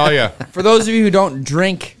 I tell you. for those of you who don't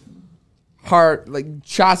drink hard like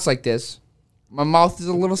shots like this, my mouth is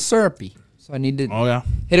a little syrupy. So I need to Oh yeah.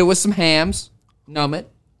 hit it with some hams, numb it.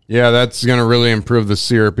 Yeah, that's going to really improve the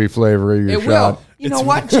syrupy flavor of your It shot. will. You know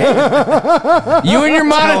what, Jay? You and your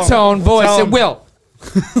monotone voice, tell it him. will.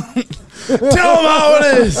 Tell him how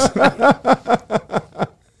it is.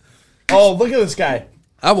 Oh, look at this guy.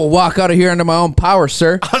 I will walk out of here under my own power,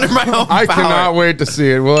 sir. Under my own I power. cannot wait to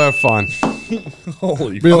see it. We'll have fun.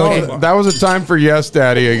 Holy No, that was a time for Yes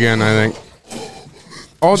Daddy again, I think.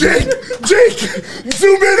 Oh, Jake,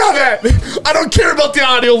 zoom in on that. I don't care about the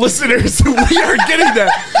audio listeners. We are getting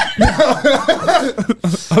that.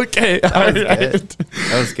 Okay.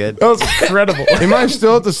 That was good. That was incredible. am I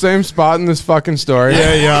still at the same spot in this fucking story?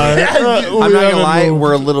 Yeah. I'm not gonna lie,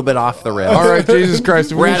 we're a little bit off the rails. All right, Jesus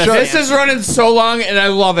Christ. We're at a- This is running so long, and I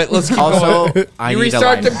love it. Let's keep going. Also, I You need a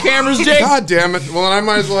restart lighter. the cameras, Jake. God damn it. Well, then I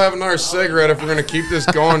might as well have another cigarette if we're going to keep this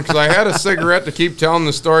going, because I had a cigarette to keep telling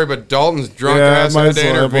the story, but Dalton's drunk ass might had as to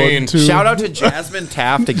well have one, intervene. too. Shout out to Jasmine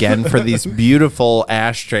Taft again for these beautiful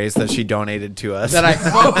ashtrays that she donated to us. that I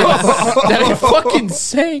fucking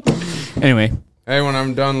sank. Anyway, Hey, when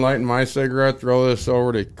I'm done lighting my cigarette, throw this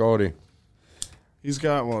over to Cody. He's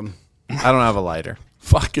got one. I don't have a lighter.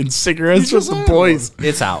 Fucking cigarettes with the boys.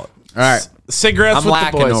 It's out. All right. Cigarettes I'm with the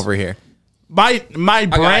lacking boys. over here. My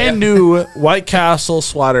brand new White Castle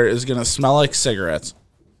sweater is gonna smell like cigarettes.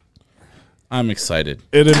 I'm excited.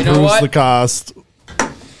 It improves what? the cost.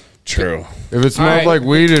 True. If it smelled right. like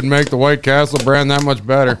weed, it'd make the White Castle brand that much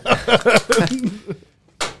better.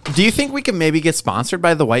 Do you think we can maybe get sponsored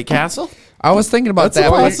by the White Castle? I was thinking about That's that. a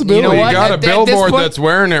possibility. You know You what? got a At this billboard point- that's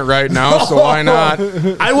wearing it right now, so why not?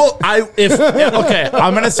 Okay,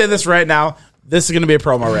 I'm gonna say this right now. This is gonna be a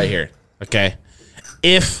promo right here. Okay.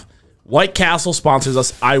 If White Castle sponsors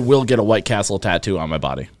us, I will get a White Castle tattoo on my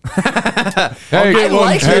body. Hey, I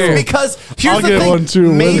like hey, this because here's I'll the get thing: one too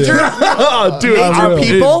with major, Dude, I major will.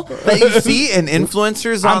 people that you see and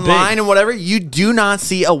influencers I'm online big. and whatever, you do not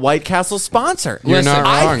see a White Castle sponsor. You're not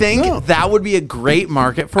I wrong. think that would be a great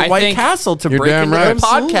market for I White think- Castle to You're break damn into right. the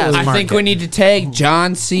podcast I market. think we need to tag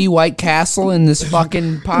John C. White Castle in this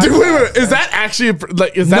fucking podcast. Dude, wait. Is that actually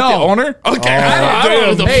like? Is that No. the owner? Okay. I don't know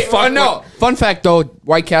what the Hey, fuck. no. Fun fact though,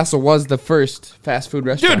 White Castle was the first fast food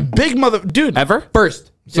restaurant. Dude, big mother. Dude. ever. First.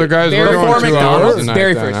 So, guys, Very we're going before 2 McDonald's. hours tonight.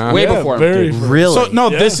 Very then, first. huh? Way Yeah, before. very Dude. Really? So no,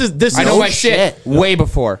 this is. I know is- my shit. Way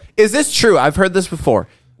before. Is this true? I've heard this before.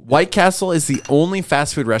 White Castle is the only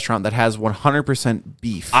fast food restaurant that has 100%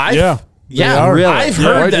 beef. Yeah. They are. really. I've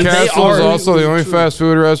heard White that they Castle is are. also the only fast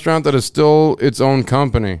food restaurant that is still its own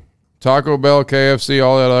company. Taco Bell, KFC,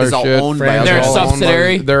 all that other It's all shit. owned by They're all owned by-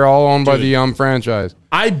 subsidiary? They're all owned by the Yum franchise.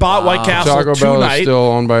 I bought White Castle Taco Bell tonight. is still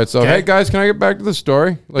owned by itself. Okay. Hey guys, can I get back to the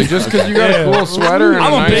story? Like just because you got a cool sweater and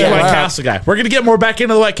I'm a a nice big White laugh, Castle guy. We're gonna get more back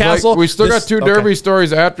into the White like, Castle. we still This- got 2 okay. Derby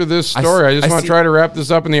stories after this story. I just want see- to try to wrap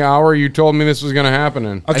this up in the hour you told me this was going to happen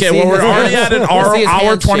in. Okay, see well we're his- already at an I hour, see his hour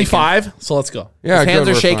hands 25. So let's go. Yeah, His hands good,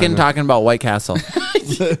 are we're shaking fine. talking about White Castle.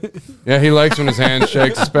 Yeah, he likes when his hand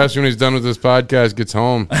shakes, especially when he's done with this podcast, gets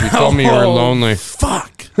home. You told me you were Oh, lonely.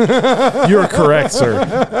 Fuck. You're correct,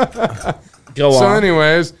 sir. Go So, on.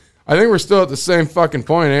 anyways, I think we're still at the same fucking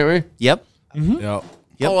point, ain't we? Yep. Yep.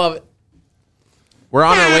 I love it. We're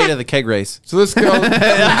on our way to the keg race. So this girl,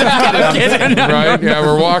 right? Yeah,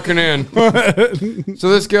 we're walking in. So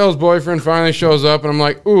this girl's boyfriend finally shows up, and I'm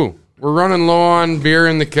like, "Ooh, we're running low on beer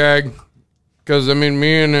in the keg." Because I mean,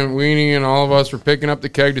 me and Weenie and all of us were picking up the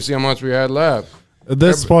keg to see how much we had left. At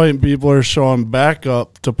this point, people are showing back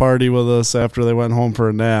up to party with us after they went home for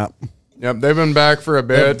a nap. Yep, they've been back for a the,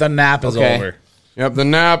 bit. the nap is Okay. over. Yep, the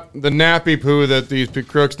nappy poo that these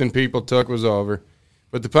Crookston people took was over.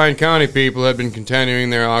 But the Pine County people have been continuing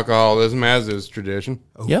their alcoholism, as is tradition.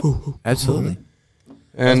 Yep. Absolutely.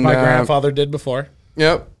 And My grandfather did before.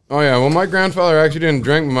 Yep. Oh yeah. Well, my grandfather actually didn't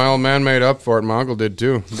drink, but my old man made up for it. My uncle did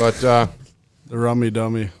too. But The rummy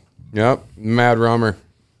dummy. yep, mad rummer.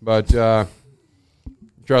 But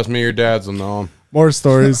trust me, your dads will know him. More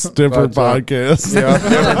stories, different But, podcasts. Yeah,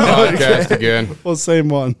 different podcast again. Well, same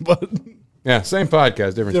one, but Yeah, same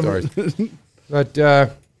podcast, different stories.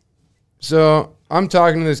 But so I'm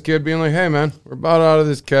talking to this kid, being like, "Hey man, we're about out of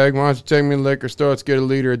this keg. Why don't you take me to the liquor store? Let's get a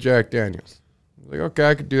liter of Jack Daniels." I was like, "Okay,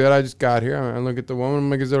 I could do that. I just got here." I look at the woman. I'm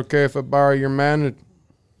like, "Is it okay if I borrow your man to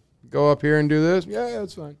go up here and do this?" Yeah,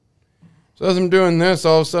 that's fine. So as I'm doing this,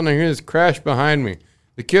 all of a sudden I hear this crash behind me.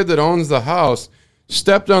 The kid that owns the house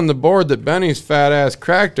stepped on the board that Benny's fat ass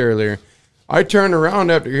cracked earlier. I turned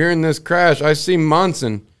around after hearing this crash. I see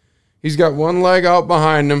Munson. He's got one leg out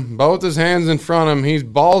behind him, both his hands in front of him. He's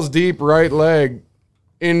balls deep right leg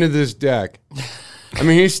into this deck. I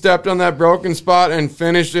mean, he stepped on that broken spot and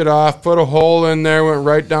finished it off, put a hole in there, went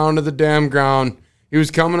right down to the damn ground. He was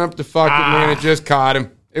coming up to fuck with me, and it just caught him.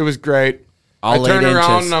 It was great. I All turn 8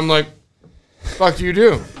 around inches. and I'm like, fuck do you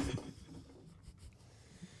do?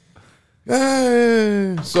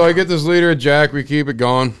 So I get this liter of Jack. We keep it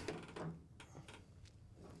going.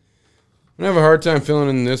 I have a hard time filling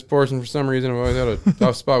in this portion for some reason. I've always had a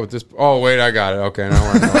tough spot with this. Oh, wait, I got it. Okay,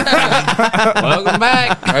 now we're Welcome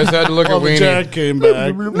back. I just had to look at Oh, the Weenie. Jack came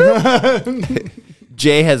back.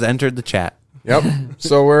 Jay has entered the chat. Yep.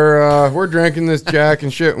 So we're drinking this Jack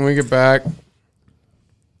and shit when we get back.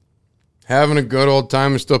 Having a good old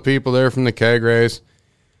time. There's still people there from the keg race.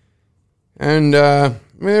 And I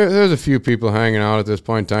mean, there's a few people hanging out at this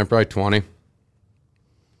point in time, probably 20.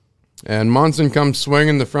 And Munson comes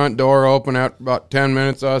swinging the front door open after about 10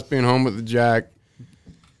 minutes of us being home with the Jack.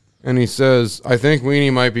 And he says, I think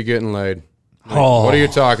Weenie might be getting laid. Like, what are you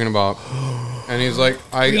talking about? And he's like,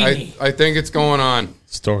 I think it's going on.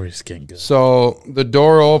 Story's getting good. So the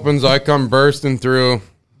door opens. I come bursting through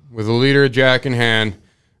with a liter of Jack in hand.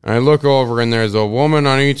 And I look over, and there's a woman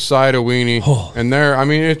on each side of Weenie. And I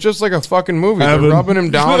mean, it's just like a fucking movie. Heaven. They're rubbing him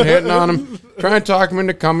down, hitting on him, trying to talk him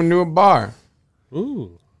into coming to a bar.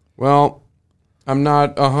 Ooh. Well, I'm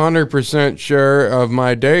not 100% sure of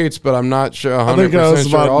my dates, but I'm not sure 100% I think I was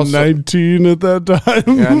sure about also. 19 at that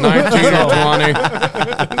time. Yeah, 19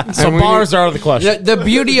 or 20. So And we- bars are out of the question. The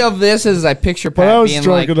beauty of this is I picture Pat But I was being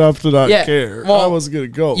drunk like, enough to not Yeah, care. well, I was going to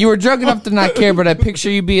go. you were drunk enough to not care, but I picture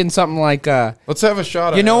you being something like, Let's have a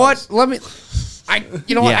shot at you know Alice. what? I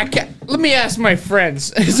can't. Let me ask my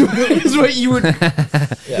friends. is what you would.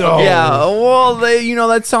 Yeah, well,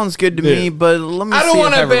 that sounds good to me, but let me I don't see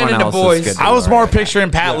wanna if everyone abandon the else is boys. good to I was go. more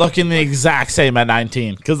picturing Pat looking the exact same at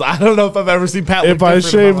 19 because I don't know if I've ever seen Pat. if look I different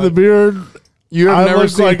in shave my the life. beard, You have I never look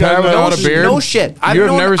seen like Pat I know without a beard? No shit. I've You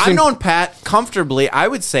have never I've seen- known Pat comfortably, I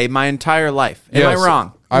would say, my entire life. Am Yes. I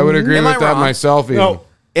wrong? I would agree Am with I that wrong? myself even. No.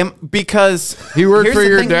 Because He worked here's for the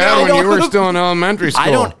your thing, dad I when you don't- were still in elementary school.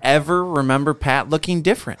 I don't ever remember Pat looking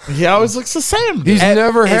different. He always looks the same. He's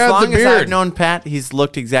never as had long the as beard. I've known Pat, he's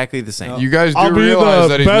looked exactly the same. You guys do I'll be realize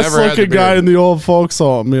that the he's best never had the looking guy beard. in the old folks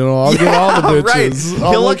home. I'll get all the right. bitches.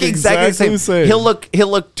 I'll He'll look exactly the same. He'll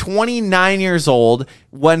look 29 years old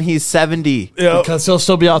when he's 70. Because he'll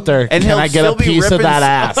still be out there. And Can he'll I get a still be piece of ripping- that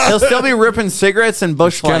ass? He'll still be ripping cigarettes and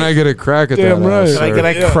bush Can I lights. get a crack at Damn that? right. ass, Can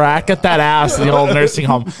I sir? get a crack at that ass in the old nursing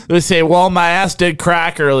home? They say, well, my ass did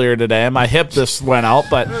crack earlier today. My hip just went out,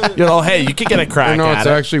 but, hey, you can get a crack No, at it's it.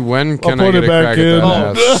 actually when can I'll I put get it a back crack in. at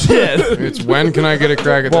Oh, that ass? shit. It's when can I get a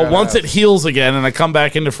crack at Well, that once ass? it heals again and I come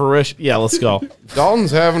back into fruition, yeah, let's go.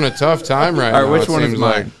 Dalton's having a tough time right All right, now. which it one is seems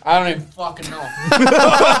mine? like. I don't even fucking know.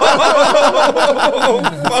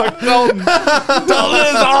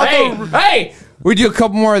 Hey, we do a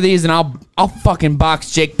couple more of these, and I'll fucking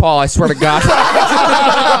box Jake Paul. I swear to God.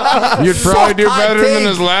 You'd probably do Hot better than take.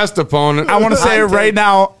 his last opponent. I want to say right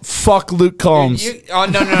now, fuck Luke Combs.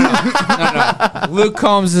 No. Luke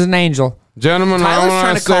Combs is an angel. Gentlemen, Tyler's I trying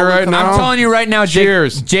want to to say call right Luke- now. I'm telling you right now,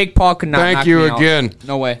 Cheers. Jake Paul could not. Thank knock you me out. again.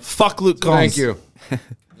 No way. Fuck Luke Combs. Thank you.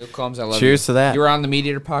 Luke Combs, I love you. Cheers to that. You were on the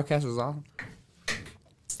Mediator podcast. It was awesome.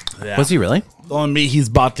 Yeah. Was he really? Telling me he's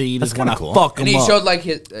about to eat is when I fuck him And he up. showed like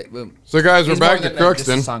his. So, guys, we're he's back more to than just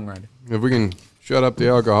a Crookston. songwriter. If we can shut up the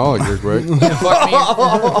alcoholic here quick. Fuck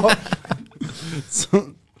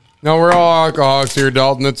me. No, we're all alcoholics here,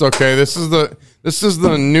 Dalton. It's okay. This is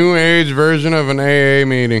the new age version of an AA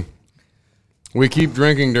meeting. We keep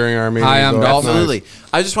drinking during our meetings. Hi, I'm so that's Dalton. nice. Absolutely.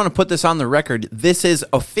 I just want to put this on the record. This is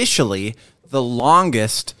officially the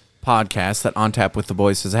longest podcast that On Tap with the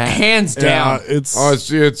Boys has had. Hands Yeah, down. it's Oh,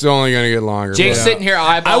 it's only going to get longer. Jake's but- sitting here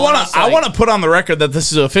eyeballing I want us to. I like- want to put on the record that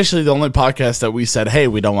this is officially the only podcast that we said, "Hey,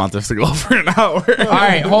 we don't want this to go for an hour." All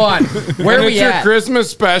right, hold on. Where And are it's we your at? Christmas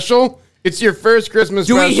special. It's your first Christmas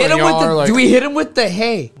Do special. we hit him and with y'all the? are like, Do we hit him with the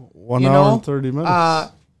hey? 1 you hour know, and 30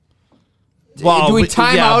 minutes. Well, do we we-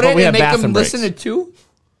 time yeah, out but it we and have make them bathroom listen to breaks. 2?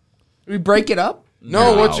 Do we break it up?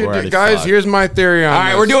 No, what you we're do, already guys? fucked. Here's my theory on All right,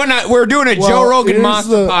 this. we're doing a Joe Well, Rogan here's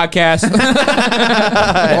Monster the- podcast.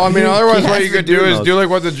 Well, I mean, otherwise, what has you to could do do is those. do like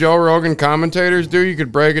what the Joe Rogan commentators do. You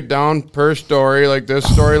could break it down per story. Like this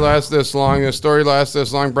story lasts this long. This story lasts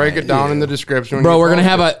this long. Break it down in the description. when Bro, you we're gonna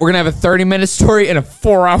post have a 30-minute story and a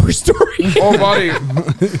 4-hour story. it. Oh,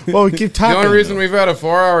 buddy. well, we keep The talking. only reason we've had a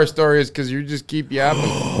 4-hour story is because you just keep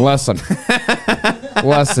yapping.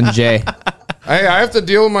 Listen, Jay. Hey, I have to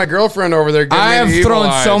deal with my girlfriend over there. I have me the evil thrown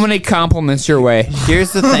eyes. so many compliments your way.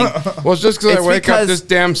 Here's the thing. Well, it's just because I It's wake up because this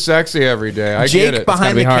damn sexy every day. I get Jake it.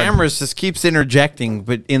 behind be the hard. cameras just keeps interjecting,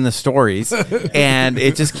 but in the stories, and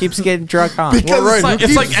it just keeps getting drug on. Because Well, right, it's, like, who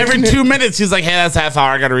it's keeps like every 2 minutes he's like, "Hey, that's half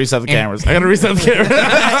hour. I got to reset the cameras. I got to reset the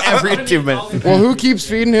camera." Every 2 minutes. Well, who keeps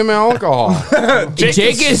feeding him alcohol? Jake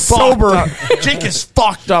is fucked sober. up. Jake is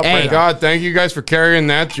fucked up Hey. right now. God, thank you guys for carrying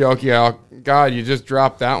that joke, you God, you just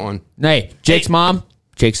dropped that one. Hey, Jake's mom.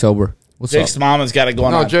 Jake's sober. What's Jake's up? mama's got it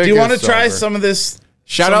going No, on. Jake Do you want to is try sober. some of this?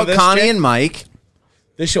 Shout some of out this, Connie Jake? and Mike.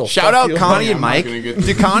 This show. Shout fuck out you. Connie and I'm not Mike. gonna get-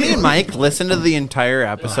 Do Connie and Mike listen to the entire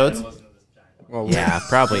episodes? Well, Yeah,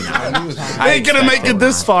 probably not. I ain't gonna make it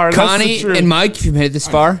this far. That's the Connie truth. and Mike, if you made it this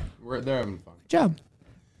far, they're having fun. good job.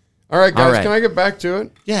 All right, guys, All right. can I get back to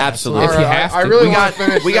it? Yeah, Absolutely. If you have to. I really We want to got-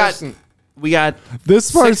 finish we got- this. We got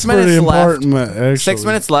This part's 6 minutes pretty left. important, actually. 6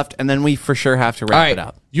 minutes left, and then we for sure have to wrap All right. it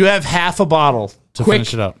up. You have half a bottle to Quick.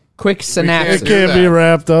 finish it up. Quick It synapses. do can't be that.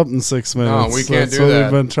 wrapped up in 6 minutes. No, we can't That's do what that.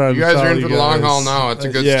 We've been trying You to guys tell are in for the long guys. haul now. It's a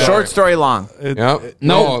good Yeah. story. Short story long. Yep.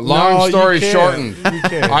 No. long No, you story can't. shortened. You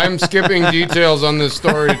can't. I'm skipping details on this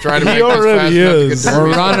story to try to He make this fast already enough to is. get to We're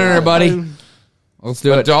the- running her, buddy. Let's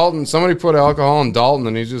do But it. Dalton, somebody put alcohol in Dalton,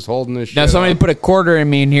 and he's just holding this shit. Now somebody up. put a quarter in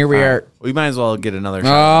me, and here we are. We might as well get another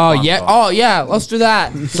shot. Oh of yeah. Blanco. Oh yeah. Let's do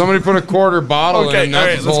that. Somebody put a quarter bottle Okay, in, and all that's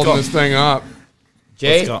right, what's let's holding go. this thing up.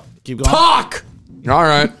 Jay, Let's go. Keep going. talk. All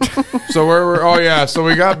right. So we're oh yeah. So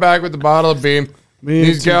we got back with the bottle of beam. Me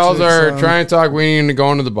These and two gals chicks are on. trying to talk Weenie into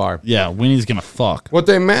going to the bar. Yeah, Winnie's gonna fuck. What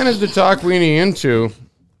they managed to talk Weenie into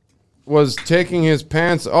was taking his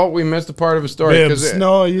pants. Oh, we missed a part of his story. Bibs.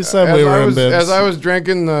 No, you said as we were I in was, bibs. As I was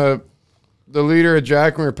drinking the leader of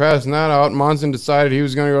Jack and we were passing that out, Monson decided he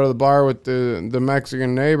was going to go to the bar with the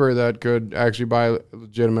Mexican neighbor that could actually buy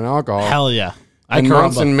legitimate alcohol. Hell yeah. And caramba.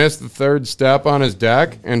 Munson missed the third step on his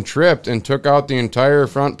deck and tripped and took out the entire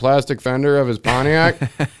front plastic fender of his Pontiac.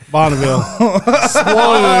 Bonneville.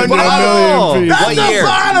 Exploded into a million pieces. What year?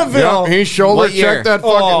 Bonneville. He shoulder What year? checked that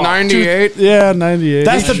fucking 98. Yeah, 98.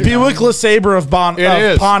 That's the Buick LeSabre of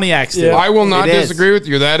is. Pontiacs, dude. Yeah. I will not It is. disagree with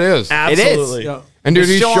you. That is. Absolutely. Yeah. And dude,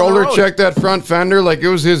 It's he still on the shoulder road. checked that front fender like it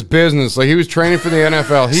was his business. Like he was training for the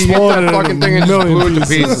NFL. He hit Exploded that fucking into thing and just million blew it to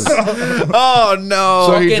pieces. pieces. Oh no!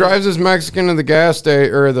 So he drives this Mexican to the gas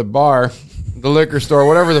station or the bar, the liquor store,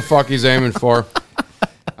 whatever the fuck he's aiming for.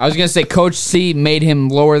 I was gonna say Coach C made him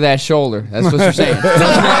lower that shoulder. That's what you're saying.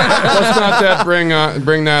 Let's not that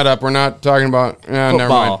bring that up. We're not talking about never mind.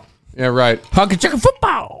 Football. Yeah, right. Hunky chicken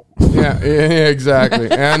football. Yeah, exactly.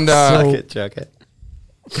 And Chuck it.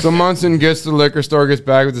 so Munson gets to the liquor store, gets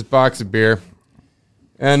back with his box of beer.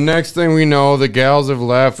 And next thing we know, the gals have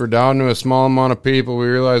left. We're down to a small amount of people. We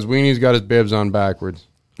realize Weenie's got his bibs on backwards.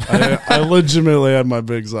 I legitimately had my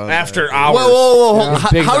bigs on. After that. hours. Whoa!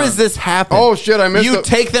 big How time. does this happen? Oh shit! I missed You it.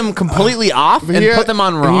 take them completely off and Yeah, put them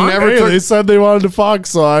on he wrong. never Hey, took- they said they wanted to fuck,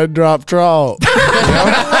 so I dropped trout.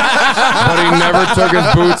 But he never took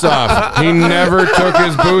his boots off. He never took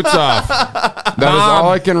his boots off. That is all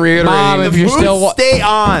I can reiterate. Mom, if you're Boots still stay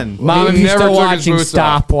on. Mom, if He you're never still took his watching, boots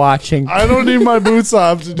stop watching. I don't need my boots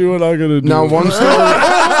off to do what I'm gonna do. Now, one story.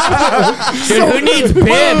 Dude, who needs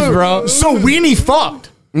bibs, bro? So Weenie fucked.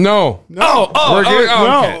 No. We're getting,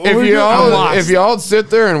 no. If We're you good. all I'm if you all sit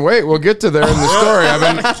there and wait, we'll get to there in the story. I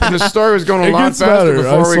mean, the story was going a It lot gets faster better,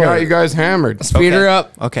 I before we swear. got you guys hammered. Speed her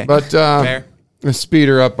up. Okay. But Fair. speed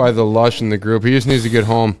her up by the lush in the group. He just needs to get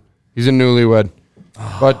home. He's a newlywed.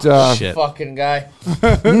 But Shit. Fucking guy.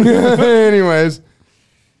 anyways,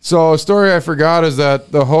 so a story I forgot is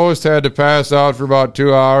that the host had to pass out for about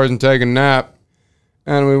 2 hours and take a nap.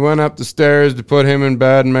 And we went up the stairs to put him in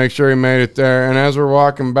bed and make sure he made it there. And as we're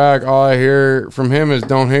walking back, all I hear from him is,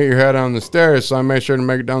 "Don't hit your head on the stairs." So I made sure to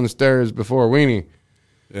make it down the stairs before Weenie.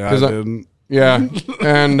 Yeah, I 'Cause I- didn't. Yeah.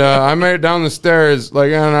 And I made it down the stairs.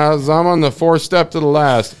 And I'm on the fourth step to the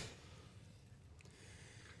last.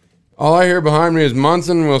 All I hear behind me is,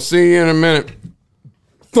 "Munson, we'll see you in a minute."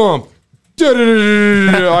 Thump.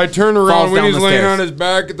 I turn around. Falls down Winnie's the laying stairs. on his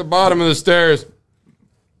back at the bottom of the stairs.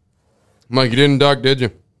 I'm like, "You didn't duck, did you?"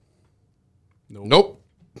 Nope.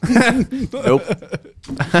 Nope.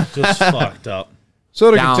 Just fucked up. So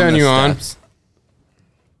to Down continue the on, steps.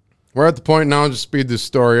 we're at the point now, just speed this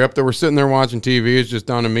story up, that we're sitting there watching TV. It's just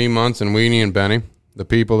down to me, Munson, and Weenie and Benny, the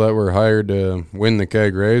people that were hired to win the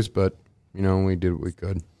keg race. But, we did what we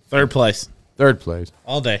could. Third place. Third place.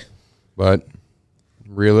 All day. But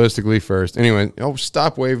realistically first. Anyway,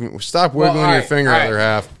 stop waving. Stop wiggling all your right, finger all at right. their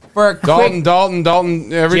half. For a quick,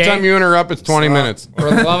 Dalton. Every Jay? time you interrupt, it's 20 minutes. for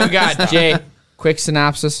the love of God, Jay, quick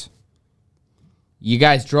synopsis. You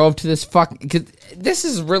guys drove to this cause this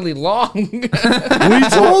is really long. We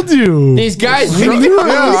told you. These guys We drove. knew it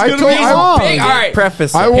Yeah, was I gonna told- be I- long. Big, all right.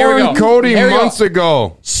 Preface. I it. Here we warned go. Cody Here we go. months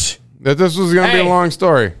ago that this was going to be Hey. a long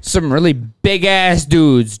story. Some really big ass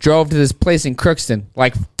dudes drove to this place in Crookston,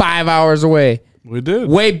 like 5 hours away. We did.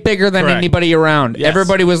 Way bigger than Correct. anybody around. Yes.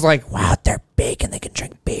 Everybody was like, wow. Wow, they're big and they can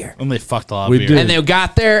drink beer. And they fucked a lot We of beer. did. And they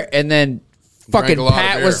got there, and then fucking a lot of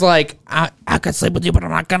Pat beer. was like, I could sleep with you, but I'm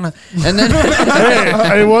not gonna. And then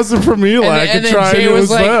Hey, it wasn't for me. Like, I and could then try Jay it was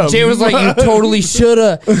was them. Jay was like, you totally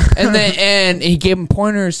shoulda. And he gave him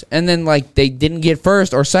pointers, and then like they didn't get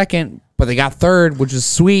first or second, but they got third, which is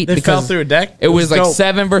sweet. They because fell through a deck? It was like dope.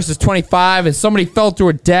 7 versus 25, and somebody fell through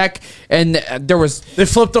a deck, and They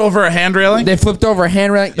flipped over a hand railing. they flipped over a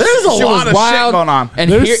hand railing. There's a Shit lot was of shit going on.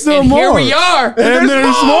 And, There's here, still and here more. we are. and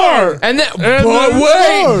there's more. And then, And but there's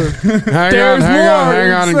wait. more. Hang on,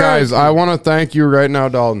 Exactly. guys. I want to thank you right now,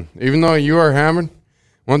 Dalton. Even though you are hammered,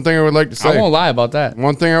 one thing I would like to I say. won't lie about that.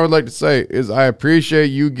 One thing I would like to say is I appreciate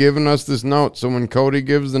you giving us this note. So when Cody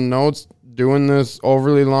gives the notes, doing this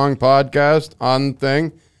overly long podcast on the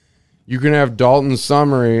thing, you can have Dalton's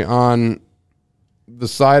summary on the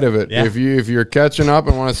side of it. Yeah. If you're catching up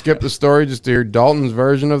and want to skip the story just to hear Dalton's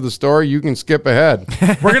version of the story, you can skip ahead.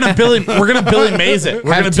 We're gonna Billy Mays it.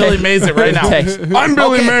 We're gonna Billy Mays it right now. Text. I'm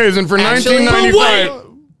Billy Mays, and for Actually- 1995,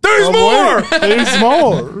 There's more. There's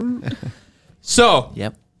more. So,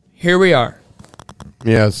 Yep. here we are.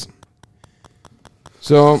 yes.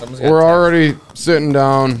 So we're already sitting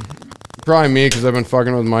down. Probably me because I've been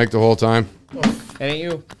fucking with Mike the whole time. That ain't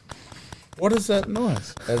you. What is that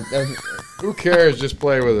noise? Who cares? Just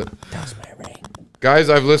play with it. Guys,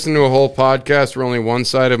 I've listened to a whole podcast where only one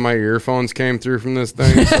side of my earphones came through from this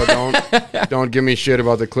thing, so don't give me shit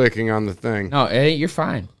about the clicking on the thing. No, it ain't. You're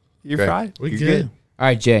fine. You're Okay. fine. We You're good. All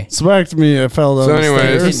right, Jay. Smacked me. I fell down So the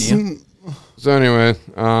anyways- stairs. So anyway,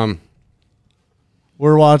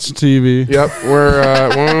 We're watching TV. yep, we're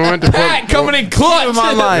when we went to Pat coming in clutch. Keep him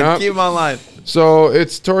online. Yep. Keep him online. So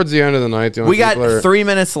it's towards the end of the night. The only We got people are 3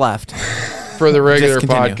 minutes left. for the regular Just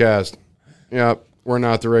continue. podcast. Yep. We're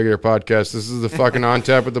not the regular podcast. This is the fucking On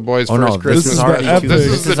Tap with the Boys Oh, first no, Christmas this is special. the epic. This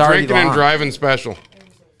is This the is already drinking and long. driving special.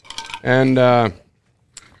 And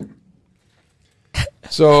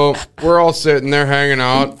so we're all sitting there hanging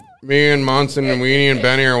out. Me and Munson and Weenie and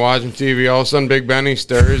Benny are watching TV. All of a sudden, Big Benny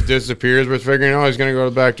stirs, disappears. We're figuring, he's going to go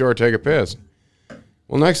to the back door, take a piss.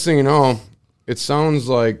 Well, next thing you know, it sounds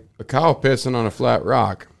like a cow pissing on a flat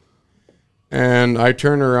rock. And I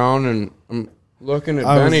turn around and I'm looking at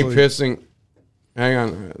I was Benny like- pissing. Hang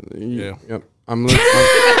on. Yeah. Yep. I'm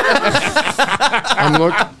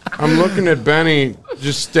looking at Benny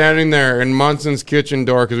just standing there in Munson's kitchen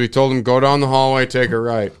door because we told him go down the hallway, take a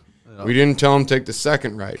right. We didn't tell him take the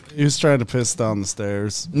second right. He was trying to piss down the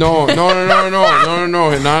stairs. No. Not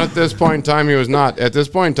at this point in time. He was not. At this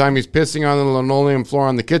point in time, he's pissing on the linoleum floor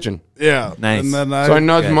on the kitchen. Yeah. Nice. And then So I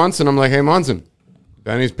nudge Okay. Munson. I'm like, hey, Munson,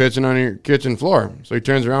 Benny's pitching on your kitchen floor. So he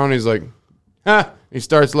turns around and he's like, ha. He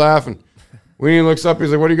starts laughing. Weenie looks up. He's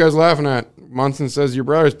like, what are you guys laughing at? Munson says, your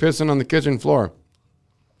brother's pissing on the kitchen floor.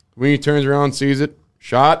 Weenie turns around, sees it.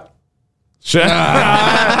 Shot.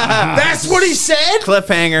 That's what he said.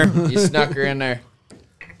 Cliffhanger. You snuck her in there.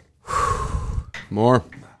 More.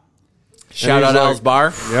 Shout he's out like- Al's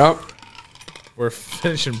Bar. Yep. We're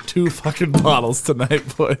finishing 2 fucking bottles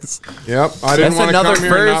tonight, boys. Yep. I didn't That's want to another come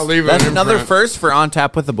here and not first. leave That's an another imprint. first for On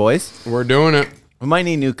Tap with the Boys. We're doing it. We might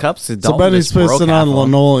need new cups. So Benny's pissing on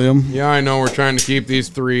linoleum. Yeah, I know. We're trying to keep these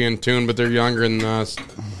 3 in tune, but they're younger than us.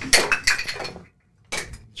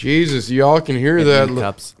 Jesus, y'all can hear that. new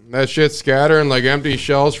cups. That shit scattering like empty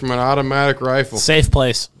shells from an automatic rifle. Safe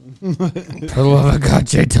place. For the love of God,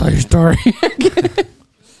 Jay, tell your story.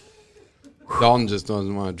 Dalton just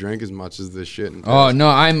doesn't want to drink as much as this shit. And Oh no,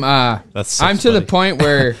 I'm That's I'm six, to the buddy. point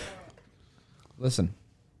where listen.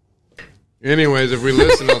 Anyways, if we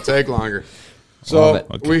listen, it'll take longer. So Love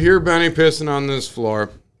it. we hear Benny pissing on this floor,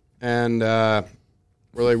 and we're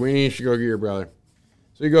like, we need to go get your brother.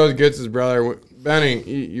 So he goes, gets his brother. Benny,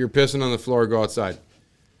 you're pissing on the floor. Go outside.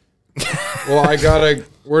 Well,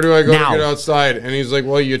 where do I go Now. to get outside? And he's like,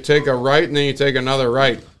 well, you take a right and then you take another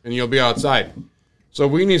right and you'll be outside. So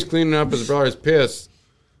Weenie's cleaning up his brother's piss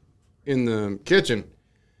in the kitchen.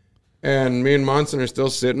 And me and Munson are still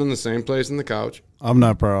sitting in the same place on the couch. I'm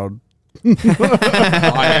not proud.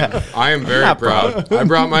 I am very proud. I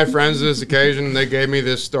brought my friends to this occasion and they gave me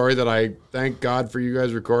this story that I thank God for you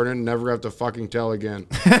guys recording and never have to fucking tell again.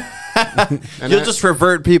 And You'll just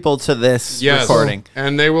revert people to this Yes. recording.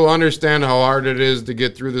 And they will understand how hard it is to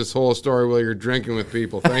get through this whole story while you're drinking with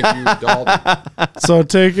people. Thank you,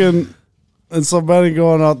 Dalton. So Benny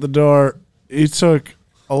going out the door, he took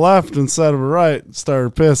a left instead of a right and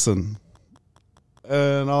started pissing.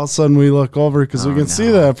 And all of a sudden we look over because we can see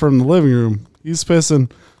that from the living room. He's pissing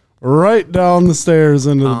right down the stairs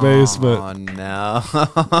into the basement. Oh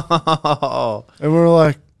no! And we're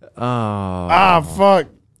like, Oh, fuck.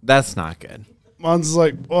 that's not good. Munson's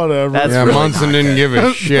like, whatever. That's Yeah, really Munson didn't give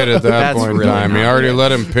a shit at that That's point in really time. He not already good.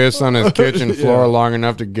 let him piss on his kitchen floor long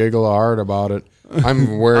enough to giggle hard about it.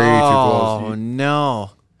 I'm way too Oh close. no.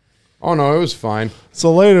 Oh, no, it was fine.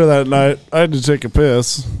 So later that night, I had to take a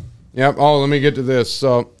piss. Yep. Oh, let me get to this.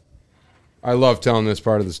 So I love telling this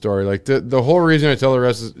part of the story. Like, the whole reason I tell the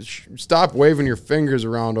rest is stop waving your fingers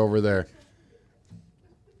around over there.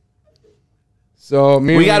 So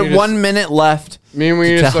We got 1 minute left. Me and we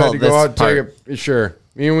to decided tell to this go out and part. take a sure.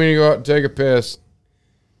 Me and we go out and take a piss,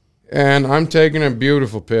 and I'm taking a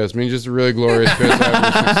beautiful piss. I mean, just a really glorious piss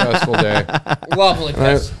after a successful day. Lovely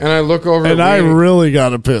piss. And I look over And at I Weenie. really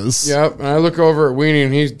got a piss. Yep. And I look over at Weenie,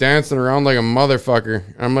 and he's dancing around like a motherfucker.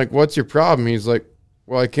 And I'm like, "What's your problem?" He's like,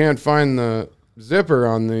 "Well, I can't find the zipper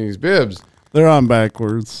on these bibs." They're on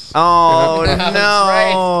backwards. Oh no.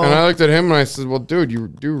 right. And I looked at him and I said, "Well, dude, you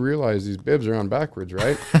do realize these bibs are on backwards,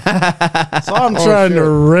 right?" So I'm trying to shit.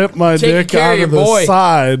 rip my Taking dick care out of of your the boy.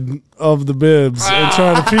 side of the bibs and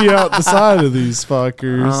trying to pee out the side of these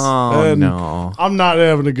fuckers. Oh, and no. I'm not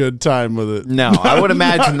having a good time with it. No, I would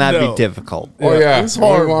imagine that'd No. be difficult. Oh yeah, it's when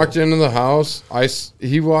we horrible. walked into the house,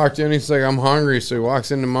 he walked in. He's like, "I'm hungry," so he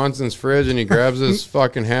walks into Munson's fridge and he grabs this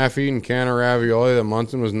fucking half-eaten can of ravioli that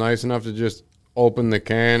Munson was nice enough to just open the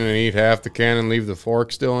can and eat half the can and leave the fork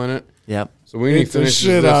still in it. Yep. So Weenie Eat the finishes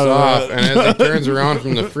shit this out of off, that. and as he turns around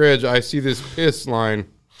from the fridge, I see this piss line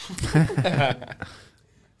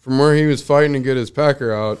from where he was fighting to get his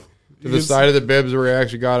pecker out to the side of the bibs where he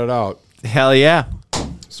actually got it out. Hell yeah.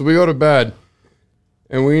 So we go to bed,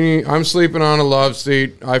 and I'm sleeping on a love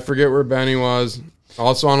seat. I forget where Benny was.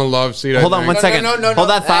 Also on a love seat. Hold I on think. one second. no, Hold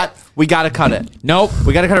that thought. We gotta cut it. Nope.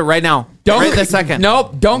 We gotta cut it right now. Don't. Right this second.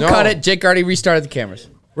 Nope. Don't No. cut it. Jake already restarted the cameras.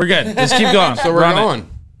 We're good. Just keep going. So we're Run it. going.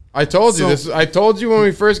 I told you this. I told you when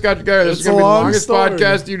we first got together. This is It's gonna a be the long longest story.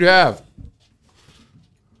 podcast you'd have.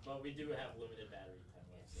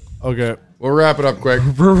 Okay. We'll wrap it up quick.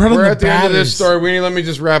 We're running We're the at the end of batteries. this story. Weenie, let me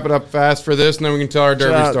just wrap it up fast for this, and then we can tell our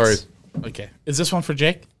derby Shots. stories. Okay. Is this one for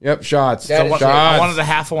Jake? Yep, shots. That is Shots. I wanted a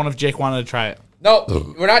half one if Jake wanted to try it. No,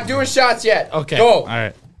 we're not doing shots yet. Okay. Go. All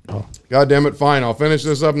right. God damn it, fine. I'll finish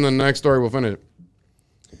this up, and the next story we'll finish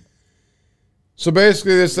it. So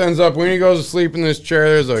basically, this ends up, Weenie goes to sleep in this chair.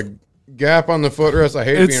 There's a gap on the footrest. I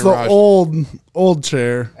hate It's being the rushed. old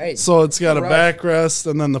chair. Hey, so it's got a rush. backrest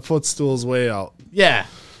and then the footstool's way out. Yeah.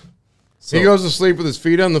 He goes to sleep with his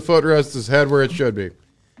feet on the footrest, his head where it should be.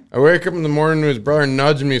 I wake up in the morning to his brother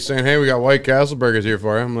nudging me saying, "Hey, we got White Castle burgers here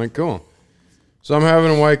for you." I'm like, cool. So I'm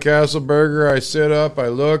having a White Castle burger. I sit up, I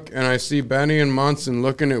look, and I see Benny and Munson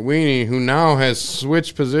looking at Weenie, who now has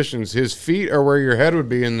switched positions. His feet are where your head would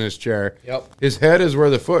be in this chair. Yep. His head is where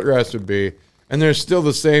the footrest would be. And there's still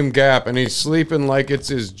the same gap, and he's sleeping like it's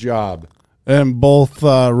his job. And both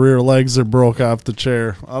rear legs are broke off the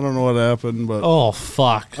chair. I don't know what happened, but Oh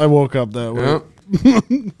fuck. I woke up that way.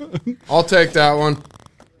 Yep. I'll take that one.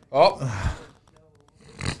 Oh,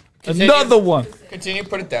 Another one. continue.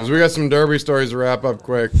 Put it down. 'Cause we got some derby stories to wrap up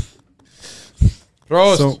quick.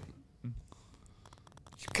 Prost. So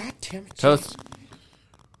God damn it, Toast.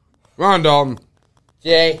 Come on, Dalton.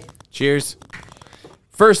 Jay. Cheers.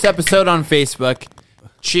 First episode on Facebook.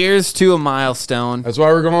 Cheers to a milestone. That's why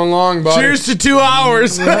we're going long, buddy. Cheers to 2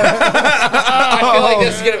 hours. I feel like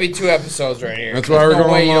this is gonna be 2 episodes right here. That's why There's we're no way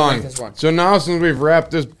going you don't long. like this one. So now, since we've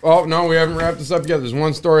wrapped this, oh no, we haven't wrapped this up yet. There's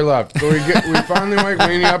one story left. So we finally wake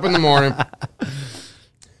Weenie up in the morning.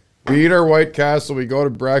 We eat our White Castle. We go to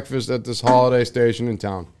breakfast at this holiday station in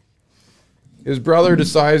town. His brother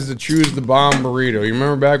decides to choose the bomb burrito. You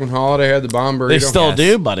remember back when Holiday had the bomb burrito? They still Yes.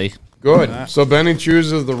 do, buddy. Good. So Benny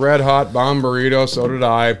chooses the red hot bomb burrito. So did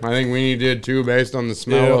I. I think Weenie did too, based on the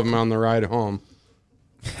smell of them on the ride home.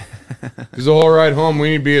 Because the whole ride home,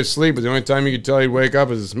 Wenie'd be asleep, but the only time you could tell he'd wake up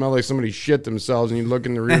is it smelled like somebody shit themselves, and you'd look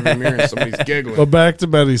in the rearview mirror and somebody's giggling. but back to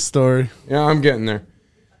Betty's story. Yeah, I'm getting there.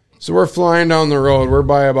 So we're flying down the road. We're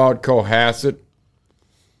by about Cohasset.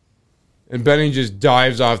 And Benny just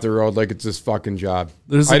dives off the road like it's his fucking job.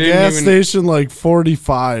 There's I a didn't gas even- station like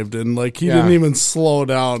 45, and like he Yeah. didn't even slow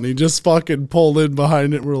down. He just fucking pulled in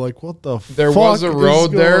behind it. We're like, what the fuck? There was a is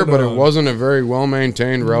road there, going but it on? wasn't a very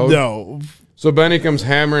well-maintained road. No. So Benny comes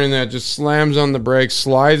hammering that, just slams on the brakes,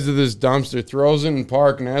 slides to this dumpster, throws it in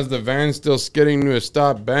park, and as the van's still skidding to a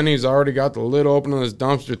stop, Benny's already got the lid open on this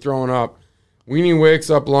dumpster throwing up. Weenie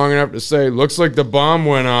wakes up long enough to say, "Looks like the bomb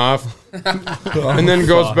went off," and then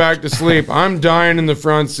goes back to sleep. I'm dying in the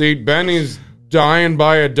front seat. Benny's dying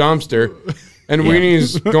by a dumpster, and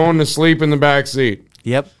Weenie's going to sleep in the back seat.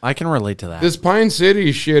 Yep, I can relate to that. This Pine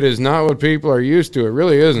City shit is not what people are used to. It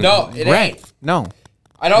really isn't. No, it right. ain't. No.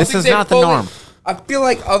 I don't This think is they not the fully- norm. I feel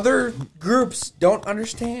like other groups don't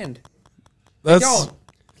understand. That's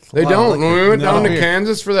They don't. When we went down to No.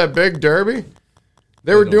 Kansas for that big derby,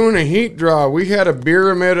 they were doing a heat draw. We had a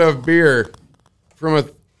pyramid of beer from a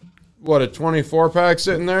 24-pack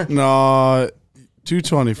sitting there? no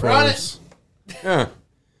 224s. Yeah.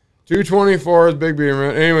 224s, big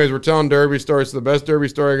beer. Anyways, we're telling derby stories. It's the best derby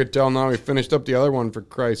story I could tell now. We finished up the other one, for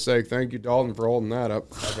Christ's sake. Thank you, Dalton, for holding that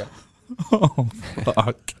up. Okay. Oh,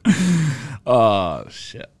 fuck. Oh,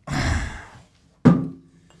 shit.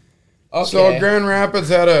 Okay. So Grand Rapids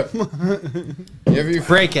had a... Have you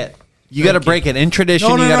Break it. You got to break it. In tradition,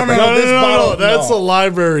 No, no, you got to no, break no, it. this bottle- That's no. a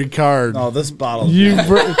library card. No, this bottle. You break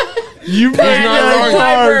not that wrong.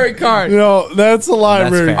 Library card. No, that's a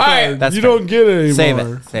library fair. card. All right. That's you fair. don't get it Save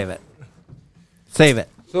anymore. it. Save it. Save it.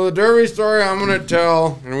 So the derby story I'm going to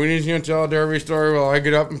tell, and we need you to tell a derby story while I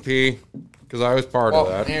get up and pee, because I was part of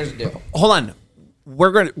Well, that. here's the deal. Hold on.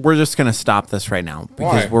 We're just gonna stop this right now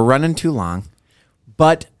because Why? we're running too long.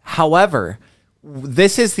 But however,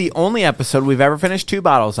 this is the only episode we've ever finished 2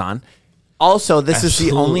 bottles on. Also, this is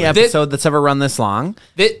the only Absolutely. episode that's ever run this long.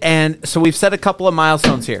 Thi- And so we've set a couple of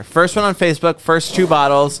milestones here. First one on Facebook, first 2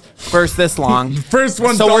 bottles, first this long. First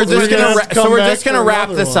one. So we're Dalton, just gonna gonna have to so come we're back just gonna for wrap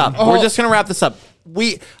another this one. up. We're just gonna wrap this up.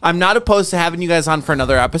 I'm not opposed to having you guys on for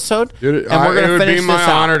another episode. Dude, and we're it gonna would finish be my this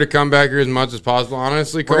out. honor to come back here as much as possible.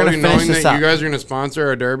 Honestly, We're gonna Cody, finish knowing this that up. you guys are going to sponsor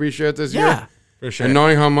our derby shit this Yeah. year, For sure. and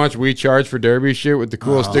knowing how much we charge for derby shit with the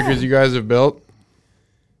cool stickers you guys have built.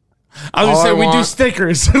 I was all gonna say I we do want-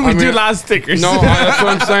 stickers. we mean- do live stickers. No, that's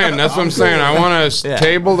what I'm saying. That's what I'm saying. I want a Yeah.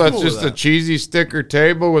 table that's just a cheesy sticker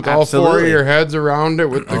table with all 4 of Absolutely. your heads around it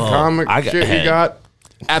with the comic I got shit head. you got.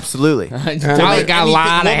 Absolutely. Tyler got a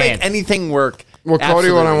lot of We'll head. make anything work. Well, Cody,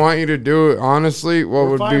 what I Absolutely. want you to do, honestly, what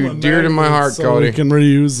would Fine be with dear to my heart, magnets so Cody. we can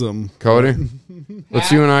reuse them. Cody,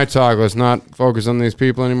 let's you and I talk. Let's not focus on these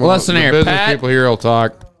people anymore. Listen the here, business Pat. people here will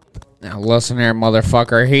talk. Now listen here,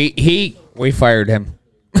 motherfucker. We fired him.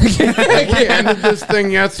 Have we ended this thing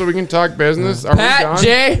yet so we can talk business? Are we Pat, done?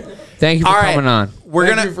 Jay, thank you for All right. coming on. We're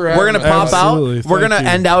Thank gonna you for we're having gonna us. pop Absolutely. out. We're Thank gonna you.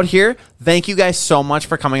 end out here. Thank you guys so much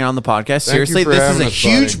for coming on the podcast. Thank you Seriously, for this is having a us,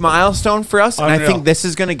 huge buddy. milestone for us, and I Unreal. think this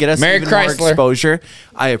is gonna get us Merry even more Chrysler. exposure.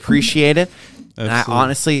 I appreciate it. And I Absolutely.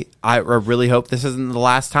 honestly, I really hope this isn't the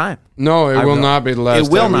last time. No, it I will will- not be the last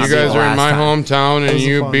It will time. not You be guys the are in last my time. hometown and was a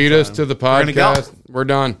you fun beat us time. to the gonna go. podcast. We're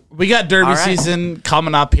done. We got Derby All right. season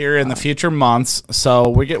coming up here in the future months, so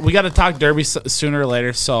we got to talk Derby sooner or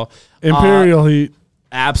later. So Imperial Heat.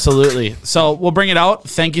 absolutely. So we'll bring it out.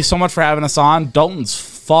 Thank you so much for having us on. Dalton's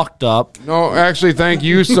fucked up. No, actually, thank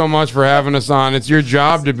you so much for having us on. It's your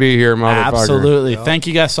job to be here, motherfucker. Absolutely. Thank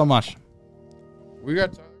you guys so much. We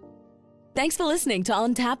got. Thanks for listening to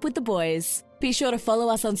On Tap with the Boys. Be sure to follow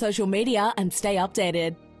us on social media and stay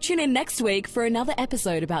updated. Tune in next week for another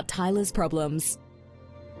episode about Tyler's problems.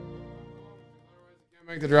 Can't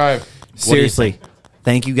make the drive. Seriously,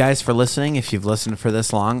 thank you guys for listening. If you've listened for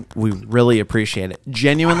this long, we really appreciate it.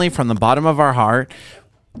 Genuinely, from the bottom of our heart,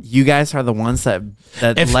 you guys are the ones that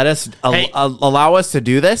If- let us Hey. allow us to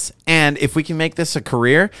do this. And if we can make this a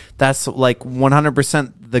career, that's like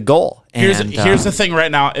 100% the goal. Here's And, here's the thing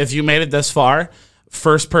right now. If you made it this far,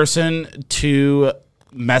 first person to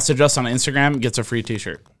message us on Instagram gets a free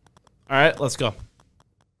T-shirt. All right, let's go.